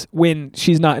process when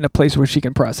she's not in a place where she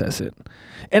can process it.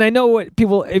 And I know what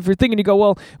people, if you're thinking, you go,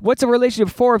 well, what's a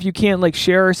relationship for if you can't like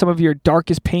share some of your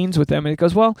darkest pains with them? And it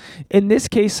goes, well, in this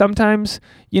case, sometimes,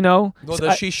 Well,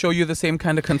 does she show you the same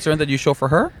kind of concern that you show for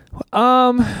her?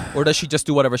 Or does she just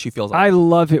do whatever she feels like? I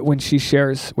love it when she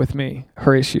shares with me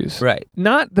her issues. Right.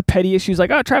 Not the petty issues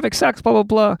like, oh, traffic sucks, blah, blah,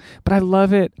 blah. But I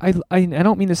love it. I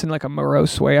don't mean this in like a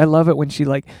morose way. I love it when she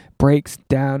like breaks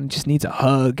down and just needs a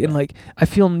hug. And like, I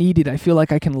feel needed. I feel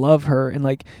like I can love her and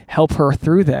like help her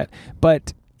through that.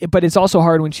 But it's also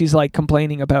hard when she's like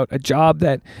complaining about a job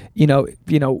that,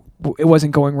 it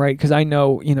wasn't going right, because I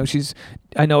know,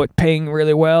 I know it paying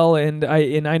really well, and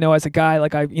I know as a guy,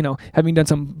 like having done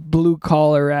some blue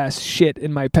collar ass shit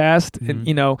in my past,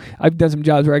 and I've done some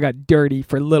jobs where I got dirty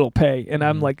for little pay, and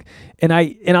I'm like, and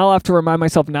I'll have to remind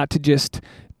myself not to just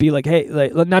be like, hey,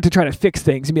 like, not to try to fix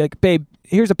things and be like, babe,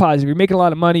 here's a positive. You're making a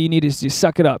lot of money. You need to just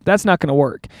suck it up. That's not going to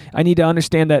work. I need to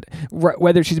understand that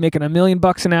whether she's making $1 million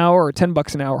an hour or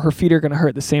 $10 an hour, her feet are going to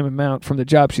hurt the same amount from the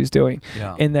job she's doing.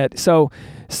 Yeah. And that, so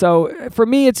for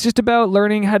me, it's just about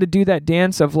learning how to do that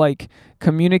dance of like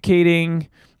communicating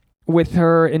with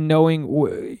her and knowing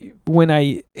when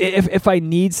if I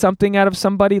need something out of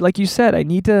somebody, like you said, I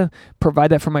need to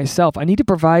provide that for myself. I need to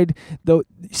provide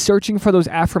searching for those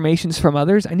affirmations from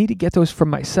others. I need to get those from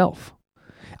myself.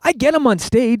 I get them on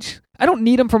stage. I don't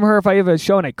need them from her if I have a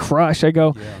show and I crush. I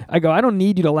go, I don't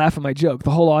need you to laugh at my joke. The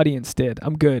whole audience did.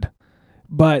 I'm good.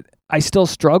 But I still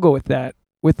struggle with that,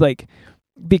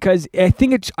 because I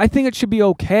think it should be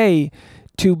okay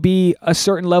to be a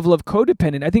certain level of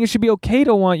codependent. I think it should be okay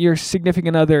to want your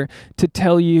significant other to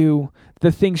tell you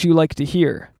the things you like to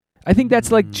hear. I think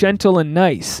that's like gentle and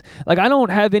nice. Like, I don't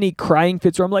have any crying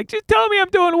fits where I'm like, just tell me I'm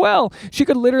doing well. She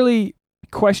could literally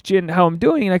question how I'm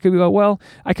doing, and I could go, well,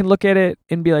 I can look at it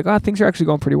and be like, oh, things are actually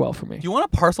going pretty well for me. Do you want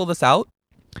to parcel this out?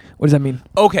 What does that mean?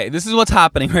 Okay, this is what's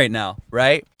happening right now,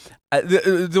 right? This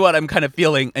is what I'm kind of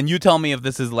feeling, and you tell me if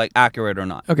this is like accurate or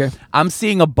not. Okay. I'm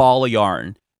seeing a ball of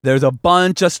yarn. There's a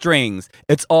bunch of strings.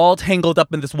 It's all tangled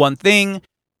up in this one thing.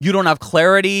 You don't have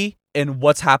clarity in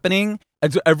what's happening.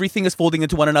 And so everything is folding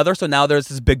into one another. So now there's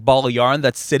this big ball of yarn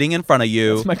that's sitting in front of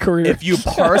you. That's my career. If you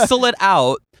parcel it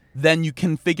out, then you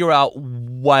can figure out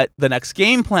what the next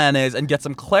game plan is and get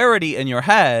some clarity in your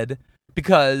head,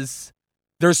 because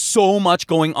there's so much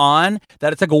going on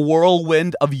that it's like a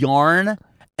whirlwind of yarn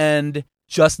and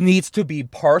just needs to be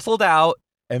parceled out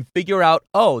and figure out,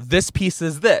 oh, this piece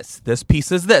is this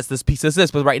piece is this piece is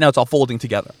this. But right now it's all folding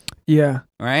together. Yeah.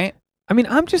 Right? I mean,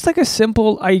 I'm just like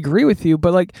I agree with you,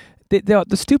 but like the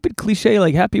stupid cliche,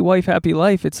 like happy wife, happy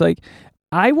life. It's like,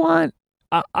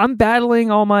 I'm battling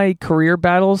all my career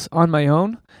battles on my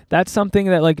own. That's something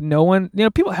that like no one,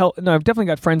 people help. No, I've definitely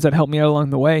got friends that help me out along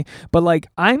the way, but like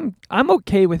I'm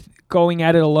okay with going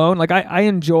at it alone. Like I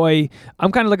enjoy,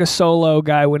 I'm kind of like a solo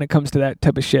guy when it comes to that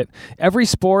type of shit. Every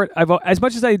sport, as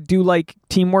much as I do like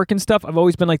teamwork and stuff, I've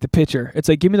always been like the pitcher. It's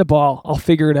like, give me the ball, I'll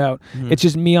figure it out. Mm-hmm. It's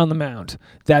just me on the mound.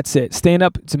 That's it. Stand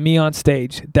up, it's me on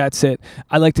stage. That's it.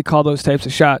 I like to call those types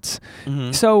of shots.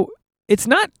 Mm-hmm. So it's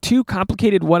not too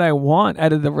complicated what I want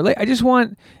out of the I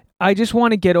just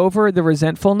want to get over the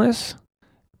resentfulness,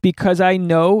 because I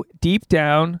know deep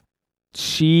down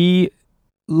she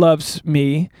loves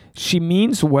me. She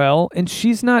means well, and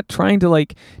she's not trying to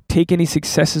like take any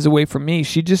successes away from me.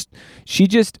 She just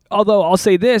although I'll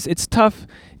say this, it's tough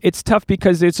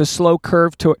because it's a slow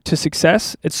curve to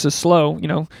success. It's a slow,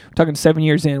 we're talking 7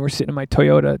 years in, we're sitting in my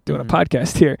Toyota doing a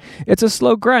podcast here. It's a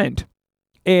slow grind.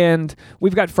 And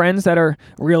we've got friends that are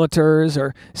realtors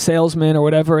or salesmen or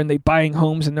whatever, and they buying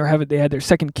homes, and they had their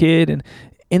second kid, and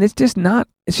it's just not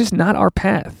our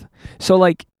path. So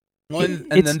like, and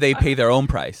then they pay their own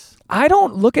price. I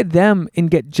don't look at them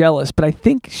and get jealous, but I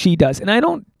think she does, and I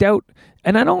don't doubt,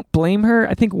 and I don't blame her.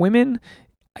 I think women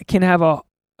can have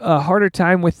a harder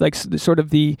time with like sort of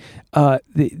the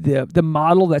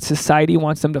model that society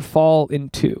wants them to fall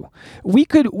into. We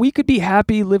could be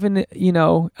happy living,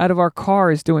 out of our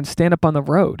cars doing stand up on the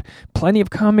road. Plenty of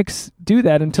comics do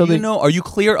that until they. Are you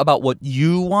clear about what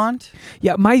you want?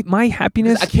 Yeah, my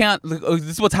happiness. I can't. This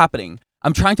is what's happening.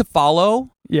 I'm trying to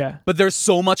follow. Yeah, but there's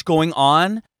so much going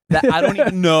on that I don't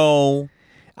even know.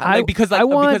 Because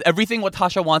everything what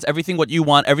Tasha wants, everything what you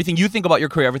want, everything you think about your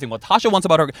career, everything what Tasha wants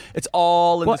about her, it's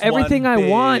all in this everything one I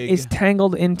want is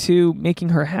tangled into making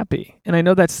her happy, and I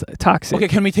know that's toxic. Okay,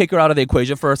 can we take her out of the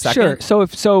equation for a second? Sure.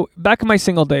 So back in my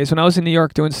single days when I was in New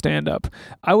York doing stand up,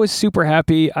 I was super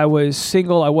happy. I was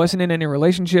single. I wasn't in any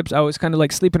relationships. I was kind of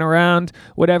like sleeping around,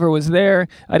 whatever was there.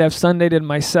 I'd have Sunday to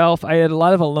myself. I had a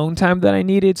lot of alone time that I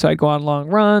needed, so I'd go on long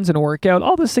runs and work out.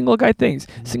 All the single guy things.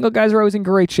 Single guys are always in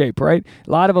great shape, right? A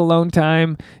lot of alone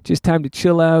time, just time to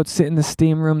chill out, sit in the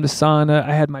steam room, the sauna.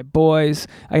 I had my boys.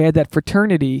 I had that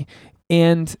fraternity,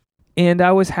 and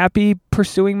I was happy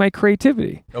pursuing my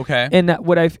creativity. Okay. And that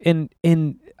what I've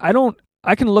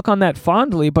I can look on that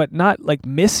fondly, but not like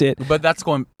miss it. But that's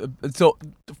going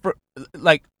for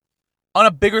like on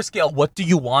a bigger scale. What do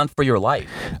you want for your life?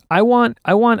 I want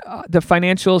the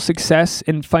financial success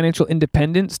and financial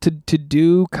independence to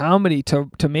do comedy,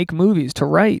 to make movies, to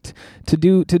write, to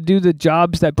do the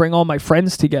jobs that bring all my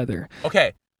friends together.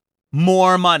 Okay,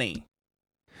 more money.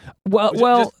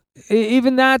 Well,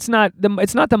 even that's not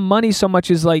it's not the money so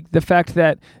much as like the fact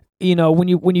that when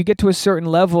you get to a certain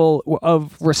level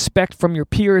of respect from your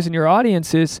peers and your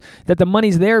audiences, that the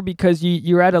money's there because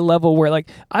you're at a level where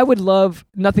like I would love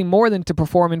nothing more than to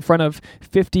perform in front of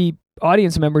 50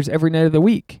 audience members every night of the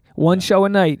week, one show a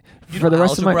night for the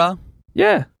rest of my.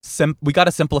 Yeah. We got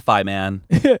to simplify, man.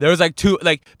 There's like two,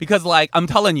 because I'm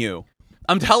telling you,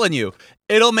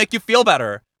 it'll make you feel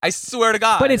better. I swear to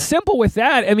God. But it's simple with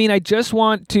that. I mean, I just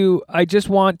want to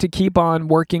keep on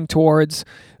working towards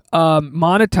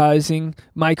monetizing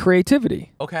my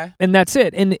creativity. Okay. And that's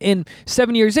it. And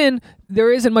 7 years in,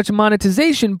 there isn't much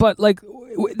monetization, but like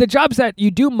the jobs that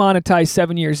you do monetize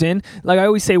 7 years in, like I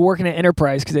always say working at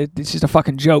Enterprise because it's just a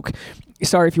fucking joke.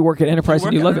 Sorry if you work at Enterprise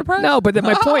and you love Enterprise? it. No, but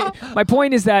my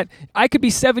point is that I could be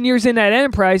 7 years in at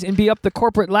Enterprise and be up the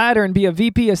corporate ladder and be a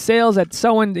VP of sales at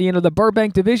the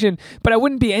Burbank division, but I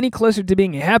wouldn't be any closer to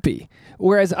being happy.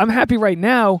 Whereas I'm happy right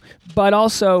now, but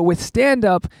also with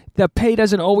stand-up, the pay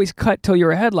doesn't always cut till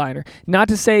you're a headliner. Not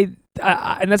to say,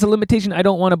 and that's a limitation I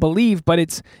don't want to believe, but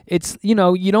it's you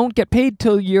don't get paid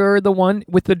till you're the one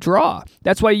with the draw.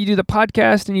 That's why you do the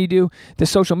podcast and you do the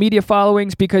social media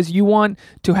followings, because you want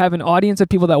to have an audience of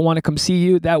people that want to come see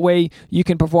you. That way you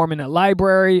can perform in a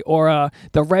library or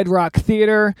the Red Rock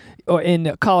Theater or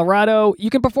in Colorado. You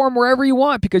can perform wherever you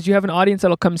want because you have an audience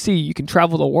that'll come see you. You can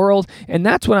travel the world, and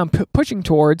that's what I'm pushing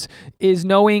towards, is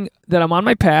knowing that I'm on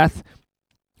my path.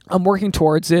 I'm working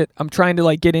towards it. I'm trying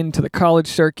to get into the college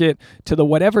circuit, to the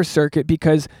whatever circuit,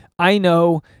 because I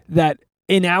know that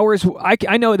in hours,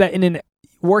 I know that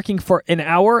working for an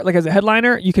hour, like as a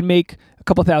headliner, you can make a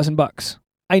couple $1,000.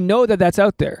 I know that that's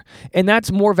out there, and that's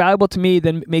more valuable to me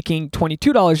than making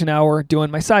 $22 an hour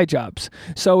doing my side jobs.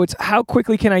 So it's how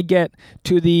quickly can I get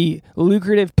to the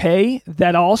lucrative pay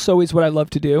that also is what I love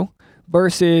to do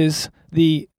versus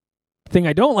the thing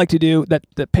I don't like to do, that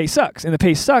the pay sucks. And the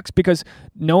pay sucks because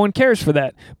no one cares for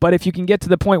that. But if you can get to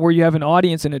the point where you have an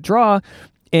audience and a draw,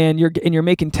 and you're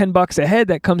making $10 a head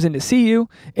that comes in to see you,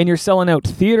 and you're selling out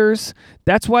theaters,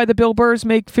 that's why the Bill Burrs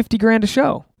make $50,000 a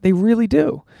show. They really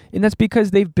do. And that's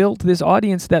because they've built this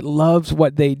audience that loves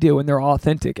what they do, and they're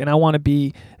authentic. And I want to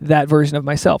be that version of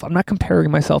myself. I'm not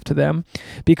comparing myself to them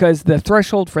because the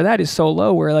threshold for that is so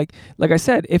low where, like I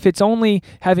said, if it's only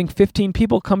having 15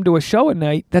 people come to a show a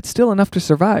night, that's still enough to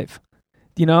survive.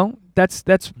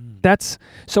 That's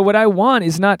so what I want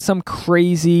is not some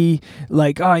crazy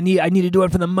I need to do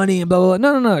it for the money and blah, blah,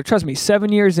 blah. No. Trust me,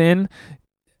 7 years in,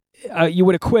 you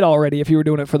would have quit already if you were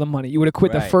doing it for the money. You would have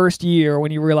quit the first year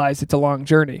when you realized it's a long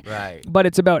journey. Right. But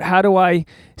it's about how do I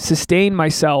sustain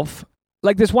myself.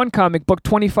 Like this one comic booked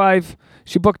 25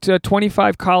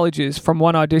 colleges from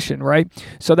one audition, right?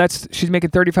 So she's making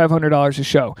 $3,500 a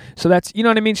show. So that's, you know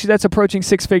what I mean? That's approaching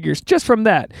six figures just from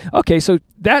that. Okay, so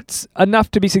that's enough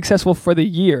to be successful for the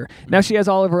year. Now she has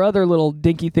all of her other little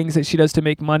dinky things that she does to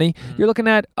make money. You're looking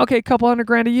at, okay, a couple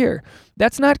 $100,000 a year.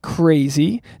 That's not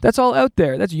crazy. That's all out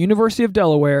there. That's University of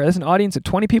Delaware. That's an audience of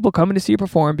 20 people coming to see you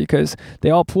perform because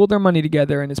they all pooled their money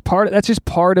together, and that's just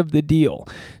part of the deal.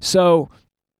 So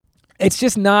it's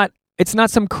just not It's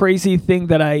not some crazy thing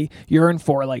that I yearn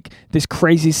for, like this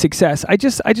crazy success. I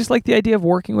just like the idea of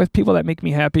working with people that make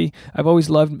me happy. I've always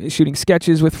loved shooting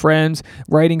sketches with friends,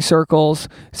 writing circles,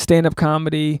 stand-up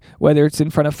comedy, whether it's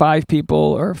in front of 5 people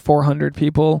or 400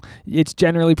 people. It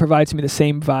generally provides me the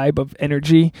same vibe of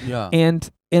energy. Yeah. And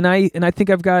I think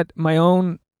I've got my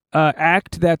own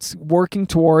act that's working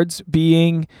towards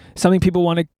being something people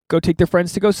want to go take their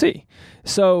friends to go see.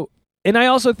 So, and I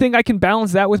also think I can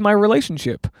balance that with my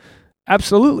relationship.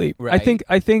 Absolutely. Right.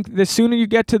 I think the sooner you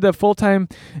get to the full-time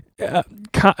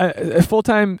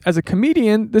as a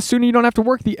comedian, the sooner you don't have to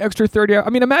work the extra 30 hours. I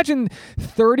mean, imagine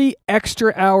 30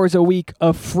 extra hours a week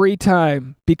of free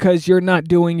time because you're not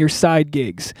doing your side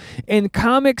gigs. And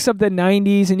comics of the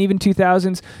 90s and even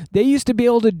 2000s, they used to be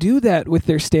able to do that with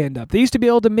their stand-up. They used to be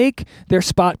able to make their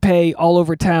spot pay all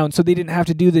over town so they didn't have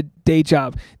to do the day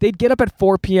job. They'd get up at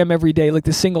 4 p.m. every day like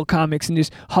the single comics and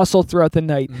just hustle throughout the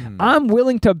night. I'm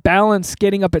willing to balance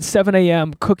getting up at 7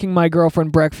 a.m., cooking my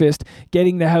girlfriend breakfast,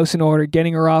 getting the house in order,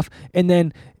 getting her off,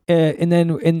 and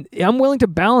I'm willing to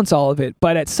balance all of it.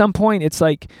 But at some point, it's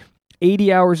like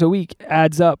 80 hours a week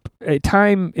adds up.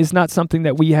 Time is not something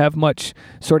that we have much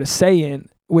sort of say in.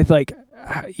 With like,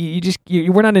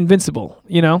 we're not invincible,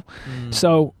 you know.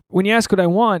 So when you ask what I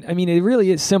want, I mean, it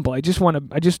really is simple. I just want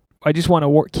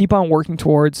to keep on working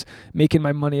towards making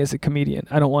my money as a comedian.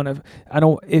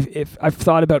 If I've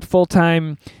thought about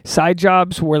full-time side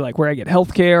jobs where I get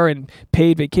healthcare and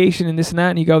paid vacation and this and that,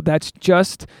 and you go, that's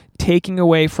just taking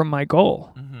away from my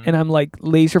goal. And I'm like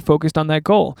laser focused on that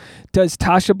goal. Does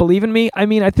Tasha believe in me? I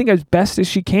mean, I think as best as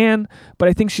she can, but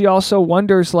I think she also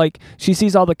wonders, like, she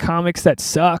sees all the comics that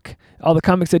suck, all the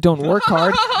comics that don't work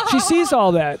hard. She sees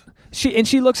all that.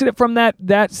 She looks at it from that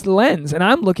lens, and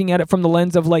I'm looking at it from the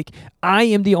lens of like, I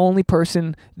am the only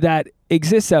person that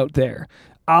exists out there.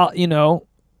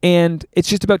 And it's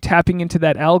just about tapping into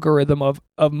that algorithm of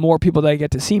more people that get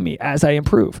to see me as I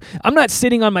improve. I'm not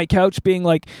sitting on my couch being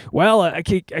like, well, I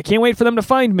can't wait for them to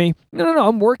find me. No,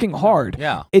 I'm working hard.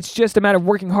 Yeah. It's just a matter of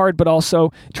working hard, but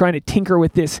also trying to tinker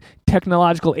with this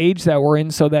technological age that we're in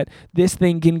so that this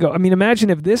thing can go. I mean, imagine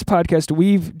if this podcast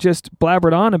we've just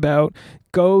blabbered on about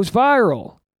goes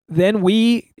viral. Then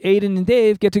we, Aiden and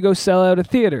Dave, get to go sell out a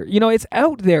theater. You know, it's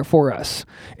out there for us.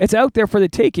 It's out there for the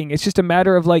taking. It's just a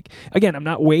matter of like, again, I'm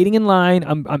not waiting in line.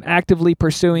 I'm actively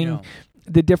pursuing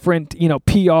the different,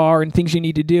 PR and things you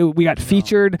need to do. We got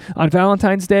featured on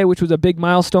Valentine's Day, which was a big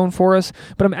milestone for us.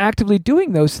 But I'm actively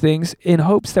doing those things in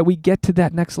hopes that we get to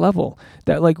that next level.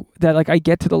 That I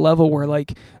get to the level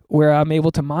where I'm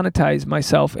able to monetize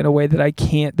myself in a way that I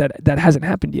can't, that hasn't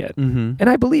happened yet. And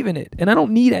I believe in it. And I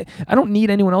don't need it. I don't need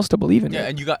anyone else to believe in it. Yeah,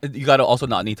 and you got to also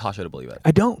not need Tasha to believe it.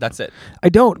 I don't. That's it. I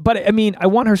don't. But I mean, I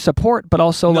want her support, but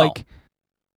also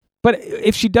but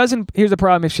if she doesn't, here's the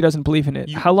problem: if she doesn't believe in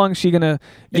it, how long is she gonna?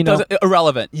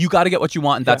 Irrelevant. You got to get what you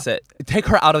want, and that's it. Take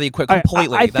her out of the equation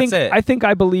completely. That's it. I think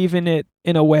I believe in it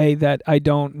in a way that I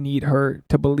don't need her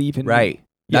to believe in me. Right.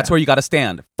 That's where you got to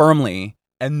stand firmly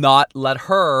and not let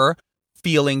her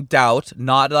feeling doubt,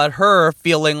 not let her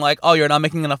feeling like, oh, you're not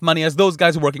making enough money as those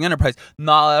guys who are working enterprise,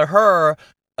 not let her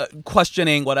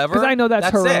questioning whatever. Because I know that's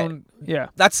her own. Yeah.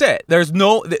 That's it. There's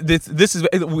no, this is,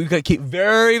 we got to keep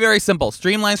very, very simple.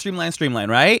 Streamline,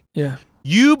 right? Yeah.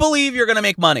 You believe you're going to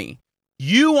make money.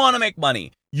 You want to make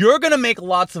money. You're going to make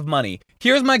lots of money.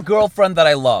 Here's my girlfriend that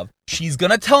I love. She's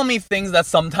going to tell me things that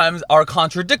sometimes are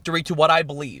contradictory to what I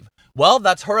believe. Well,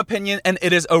 that's her opinion, and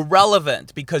it is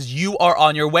irrelevant because you are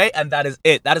on your way, and that is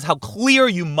it. That is how clear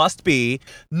you must be,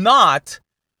 not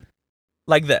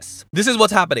like this. This is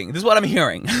what's happening. This is what I'm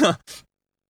hearing.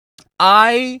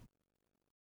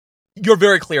 You're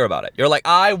very clear about it. You're like,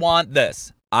 I want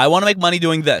this. I want to make money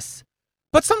doing this.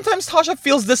 But sometimes Tasha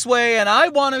feels this way, and I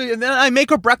want to, and then I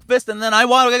make her breakfast, and then I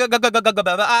want to, and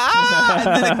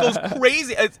then it goes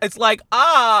crazy. It's like,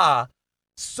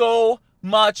 so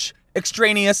much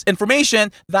extraneous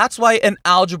information. That's why in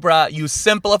algebra you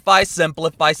simplify.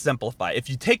 If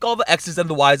you take all the x's and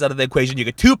the y's out of the equation, you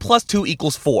get 2 + 2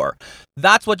 = 4.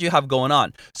 That's what you have going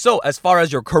on. So as far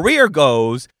as your career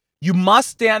goes, you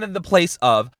must stand in the place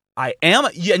of I am,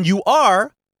 and you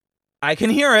are, I can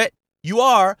hear it, you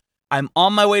are, I'm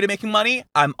on my way to making money.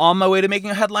 I'm on my way to making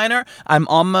a headliner. I'm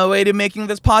on my way to making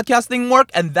this podcast thing work.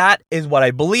 And that is what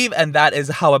I believe. And that is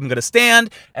how I'm going to stand.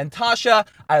 And Tasha,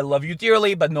 I love you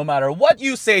dearly. But no matter what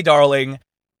you say, darling,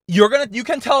 you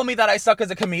can tell me that I suck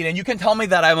as a comedian. You can tell me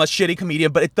that I'm a shitty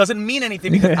comedian. But it doesn't mean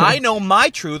anything because I know my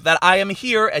truth that I am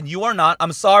here and you are not.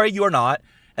 I'm sorry you are not.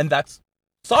 And that's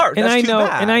Sorry, And that's I too know,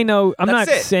 bad. and I know, I'm That's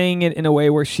not it. saying it in a way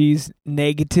where she's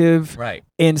negative Right.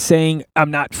 and saying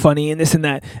I'm not funny and this and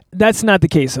that. That's not the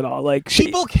case at all. Like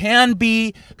People can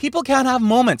have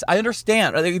moments. I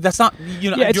understand. Like, that's not,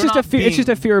 yeah, it's you're just not it's just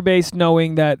a being- fear-based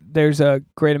knowing that there's a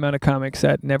great amount of comics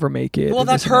that never make it. Well, and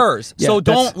that's this and that. hers. Yeah, so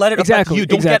that's- don't let it exactly, affect you.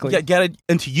 Don't exactly. get it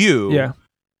into you. Yeah.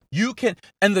 You can,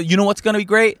 and you know what's going to be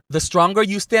great? The stronger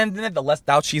you stand in it, the less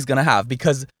doubt she's going to have.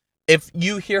 Because if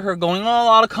you hear her going, oh, a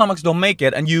lot of comics don't make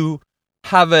it, and you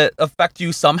have it affect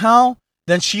you somehow,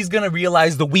 then she's going to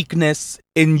realize the weakness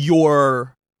in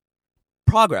your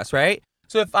progress, right?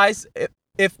 So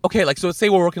if okay, like, so let's say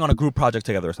we're working on a group project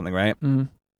together or something, right? Mhm.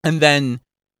 And then,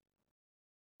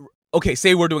 okay,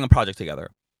 say we're doing a project together,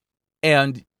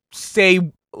 and say,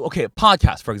 okay, a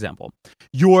podcast, for example,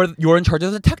 you're in charge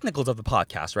of the technicals of the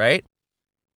podcast, right?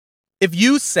 If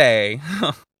you say,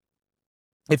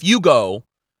 if you go,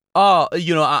 oh,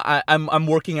 I'm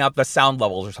working out the sound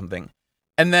levels or something,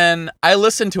 and then I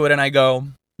listen to it and I go,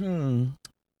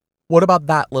 what about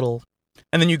that little?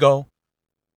 And then you go,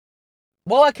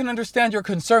 well, I can understand your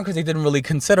concern because they didn't really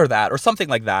consider that, or something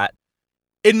like that.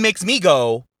 It makes me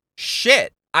go,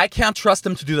 shit, I can't trust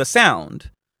him to do the sound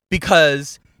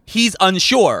because he's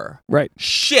unsure. Right.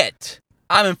 Shit,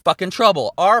 I'm in fucking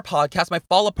trouble. Our podcast might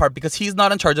fall apart because he's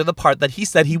not in charge of the part that he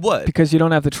said he would. Because you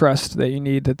don't have the trust that you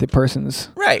need that the person's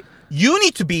Right. You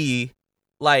need to be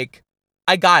like,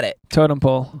 I got it. totem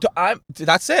pole.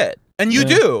 That's it. And you Yeah.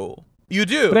 do. You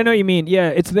do. But I know what you mean. Yeah,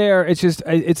 it's there. It's just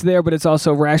it's there, but it's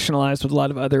also rationalized with a lot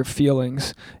of other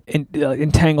feelings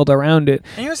entangled around it.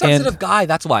 And you're a sensitive guy.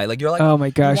 That's why. Like, you're like, Oh my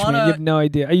gosh, man, wanna- you have no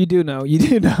idea. You do know. You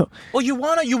do know. well, you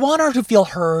want her to feel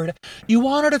heard. You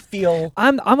want her to feel.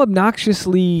 I'm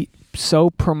obnoxiously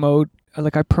so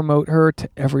I promote her to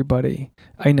everybody.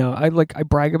 I know. I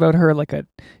brag about her like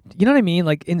you know what I mean?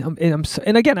 Like,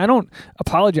 and again, I don't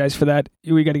apologize for that.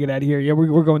 We got to get out of here. Yeah,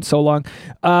 we're going so long.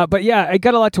 But yeah, I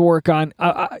got a lot to work on.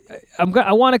 I'm going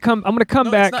to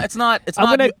come back. It's not.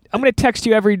 I'm gonna text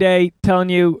you every day telling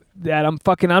you that I'm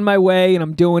fucking on my way and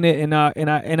I'm doing it and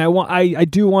I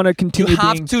do want to continue. You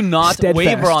have being to not steadfast.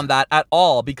 waver on that at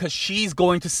all because she's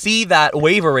going to see that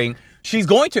wavering. She's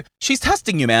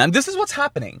testing you, man. This is what's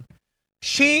happening.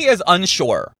 She is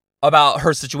unsure about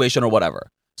her situation or whatever.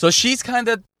 So she's kind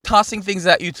of tossing things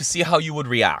at you to see how you would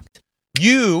react.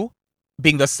 You,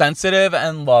 being the sensitive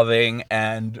and loving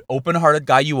and open-hearted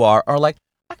guy you are like,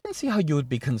 I can see how you would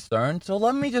be concerned. So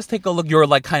let me just take a look. You're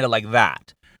like kind of like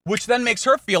that, which then makes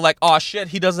her feel like, oh shit,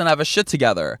 he doesn't have his shit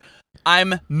together.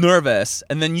 I'm nervous.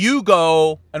 And then you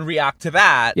go and react to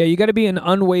that. Yeah, you got to be an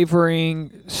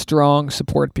unwavering, strong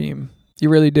support beam. You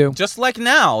really do. Just like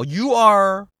now, you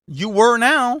were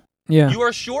now. Yeah. You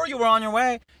are sure you were on your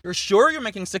way. You're sure you're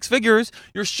making six figures.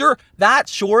 You're sure that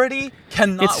surety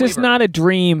cannot It's just waver. not a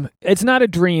dream. It's not a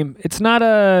dream. It's not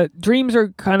a dreams are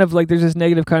kind of like there's this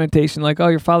negative connotation like, oh,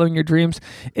 you're following your dreams.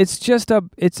 It's just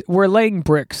we're laying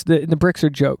bricks. The bricks are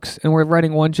jokes and we're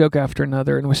writing one joke after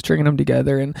another and we're stringing them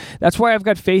together, and that's why I've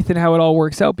got faith in how it all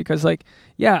works out because like,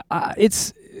 yeah,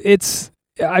 it's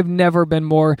I've never been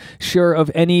more sure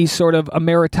of any sort of a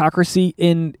meritocracy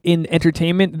in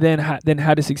entertainment than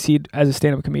how to succeed as a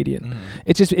stand-up comedian.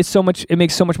 It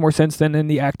makes so much more sense than in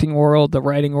the acting world, the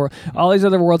writing world, all these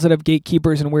other worlds that have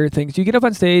gatekeepers and weird things. You get up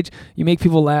on stage, you make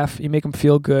people laugh, you make them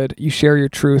feel good, you share your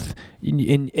truth,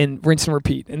 and rinse and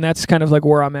repeat. And that's kind of like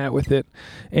where I'm at with it.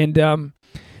 And I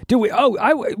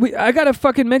gotta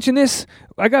fucking mention this.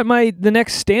 I got the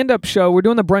next stand-up show. We're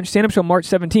doing the brunch stand-up show March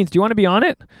 17th. Do you want to be on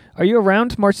it? Are you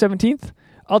around March 17th?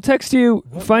 I'll text you.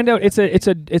 Find out. It's a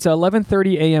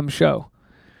 11:30 a.m. show.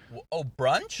 Oh,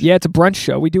 brunch? Yeah, it's a brunch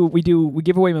show. We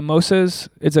give away mimosas.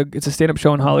 It's a stand-up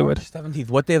show in Hollywood. March 17th.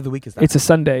 What day of the week is that? It's a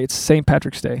Sunday. It's St.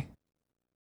 Patrick's Day.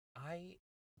 I'm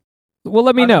Well,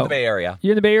 let me know. in the Bay Area.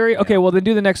 You're in the Bay Area? Okay, well, then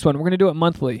do the next one. We're going to do it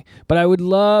monthly. But I would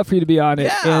love for you to be on it.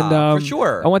 Yeah, for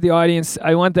sure. I want the audience,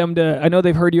 I want them to, I know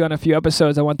they've heard you on a few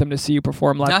episodes. I want them to see you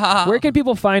perform live. Where can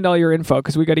people find all your info?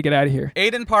 Because we got to get out of here.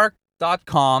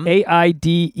 AidenPark.com.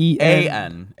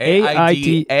 AIDEN.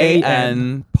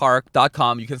 AIDAN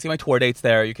Park.com. You can see my tour dates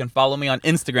there. You can follow me on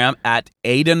Instagram at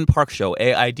Aiden Park Show.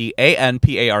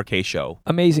 AIDANPARK Show.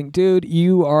 Amazing. Dude,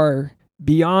 you are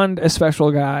beyond a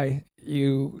special guy.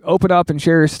 You open up and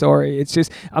share your story. It's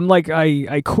just, I'm like,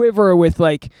 I quiver with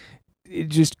like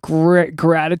just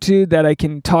gratitude that I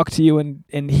can talk to you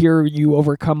and hear you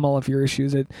overcome all of your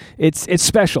issues. It's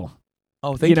special.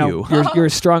 Oh, thank you. You're a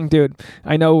strong dude.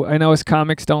 I know us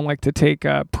comics don't like to take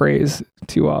praise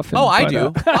too often. Oh, I but,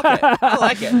 do. Fuck it. I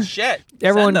like it. Shit.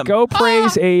 Everyone Send them. go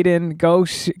praise Aiden. Go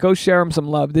share him some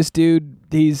love. This dude,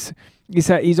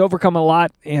 he's overcome a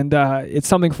lot, and it's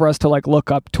something for us to like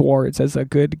look up towards as a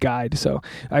good guide. So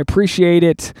I appreciate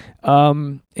it.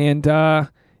 Anything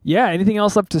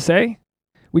else left to say?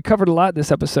 We covered a lot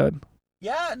this episode.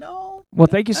 Yeah, no. Well,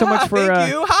 thank you so much for.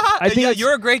 Thank you. I think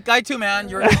you're a great guy too, man.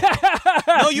 You're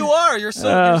no, you are. You're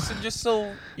such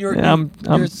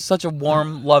a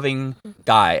warm, loving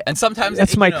guy. And sometimes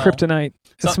that's my kryptonite.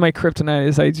 That's my kryptonite.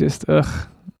 Is I just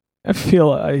I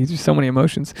feel just so many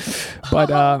emotions,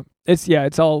 but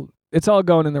it's all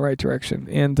going in the right direction.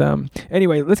 And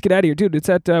anyway, let's get out of here, dude. It's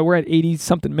we're at 80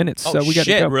 something minutes, so we got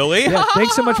to go. Really? Yeah,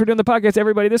 thanks so much for doing the podcast,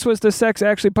 everybody. This was the Sex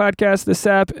Actually podcast, the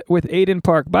SAP with Aiden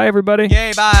Park. Bye, everybody.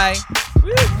 Yay, bye.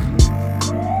 Woo.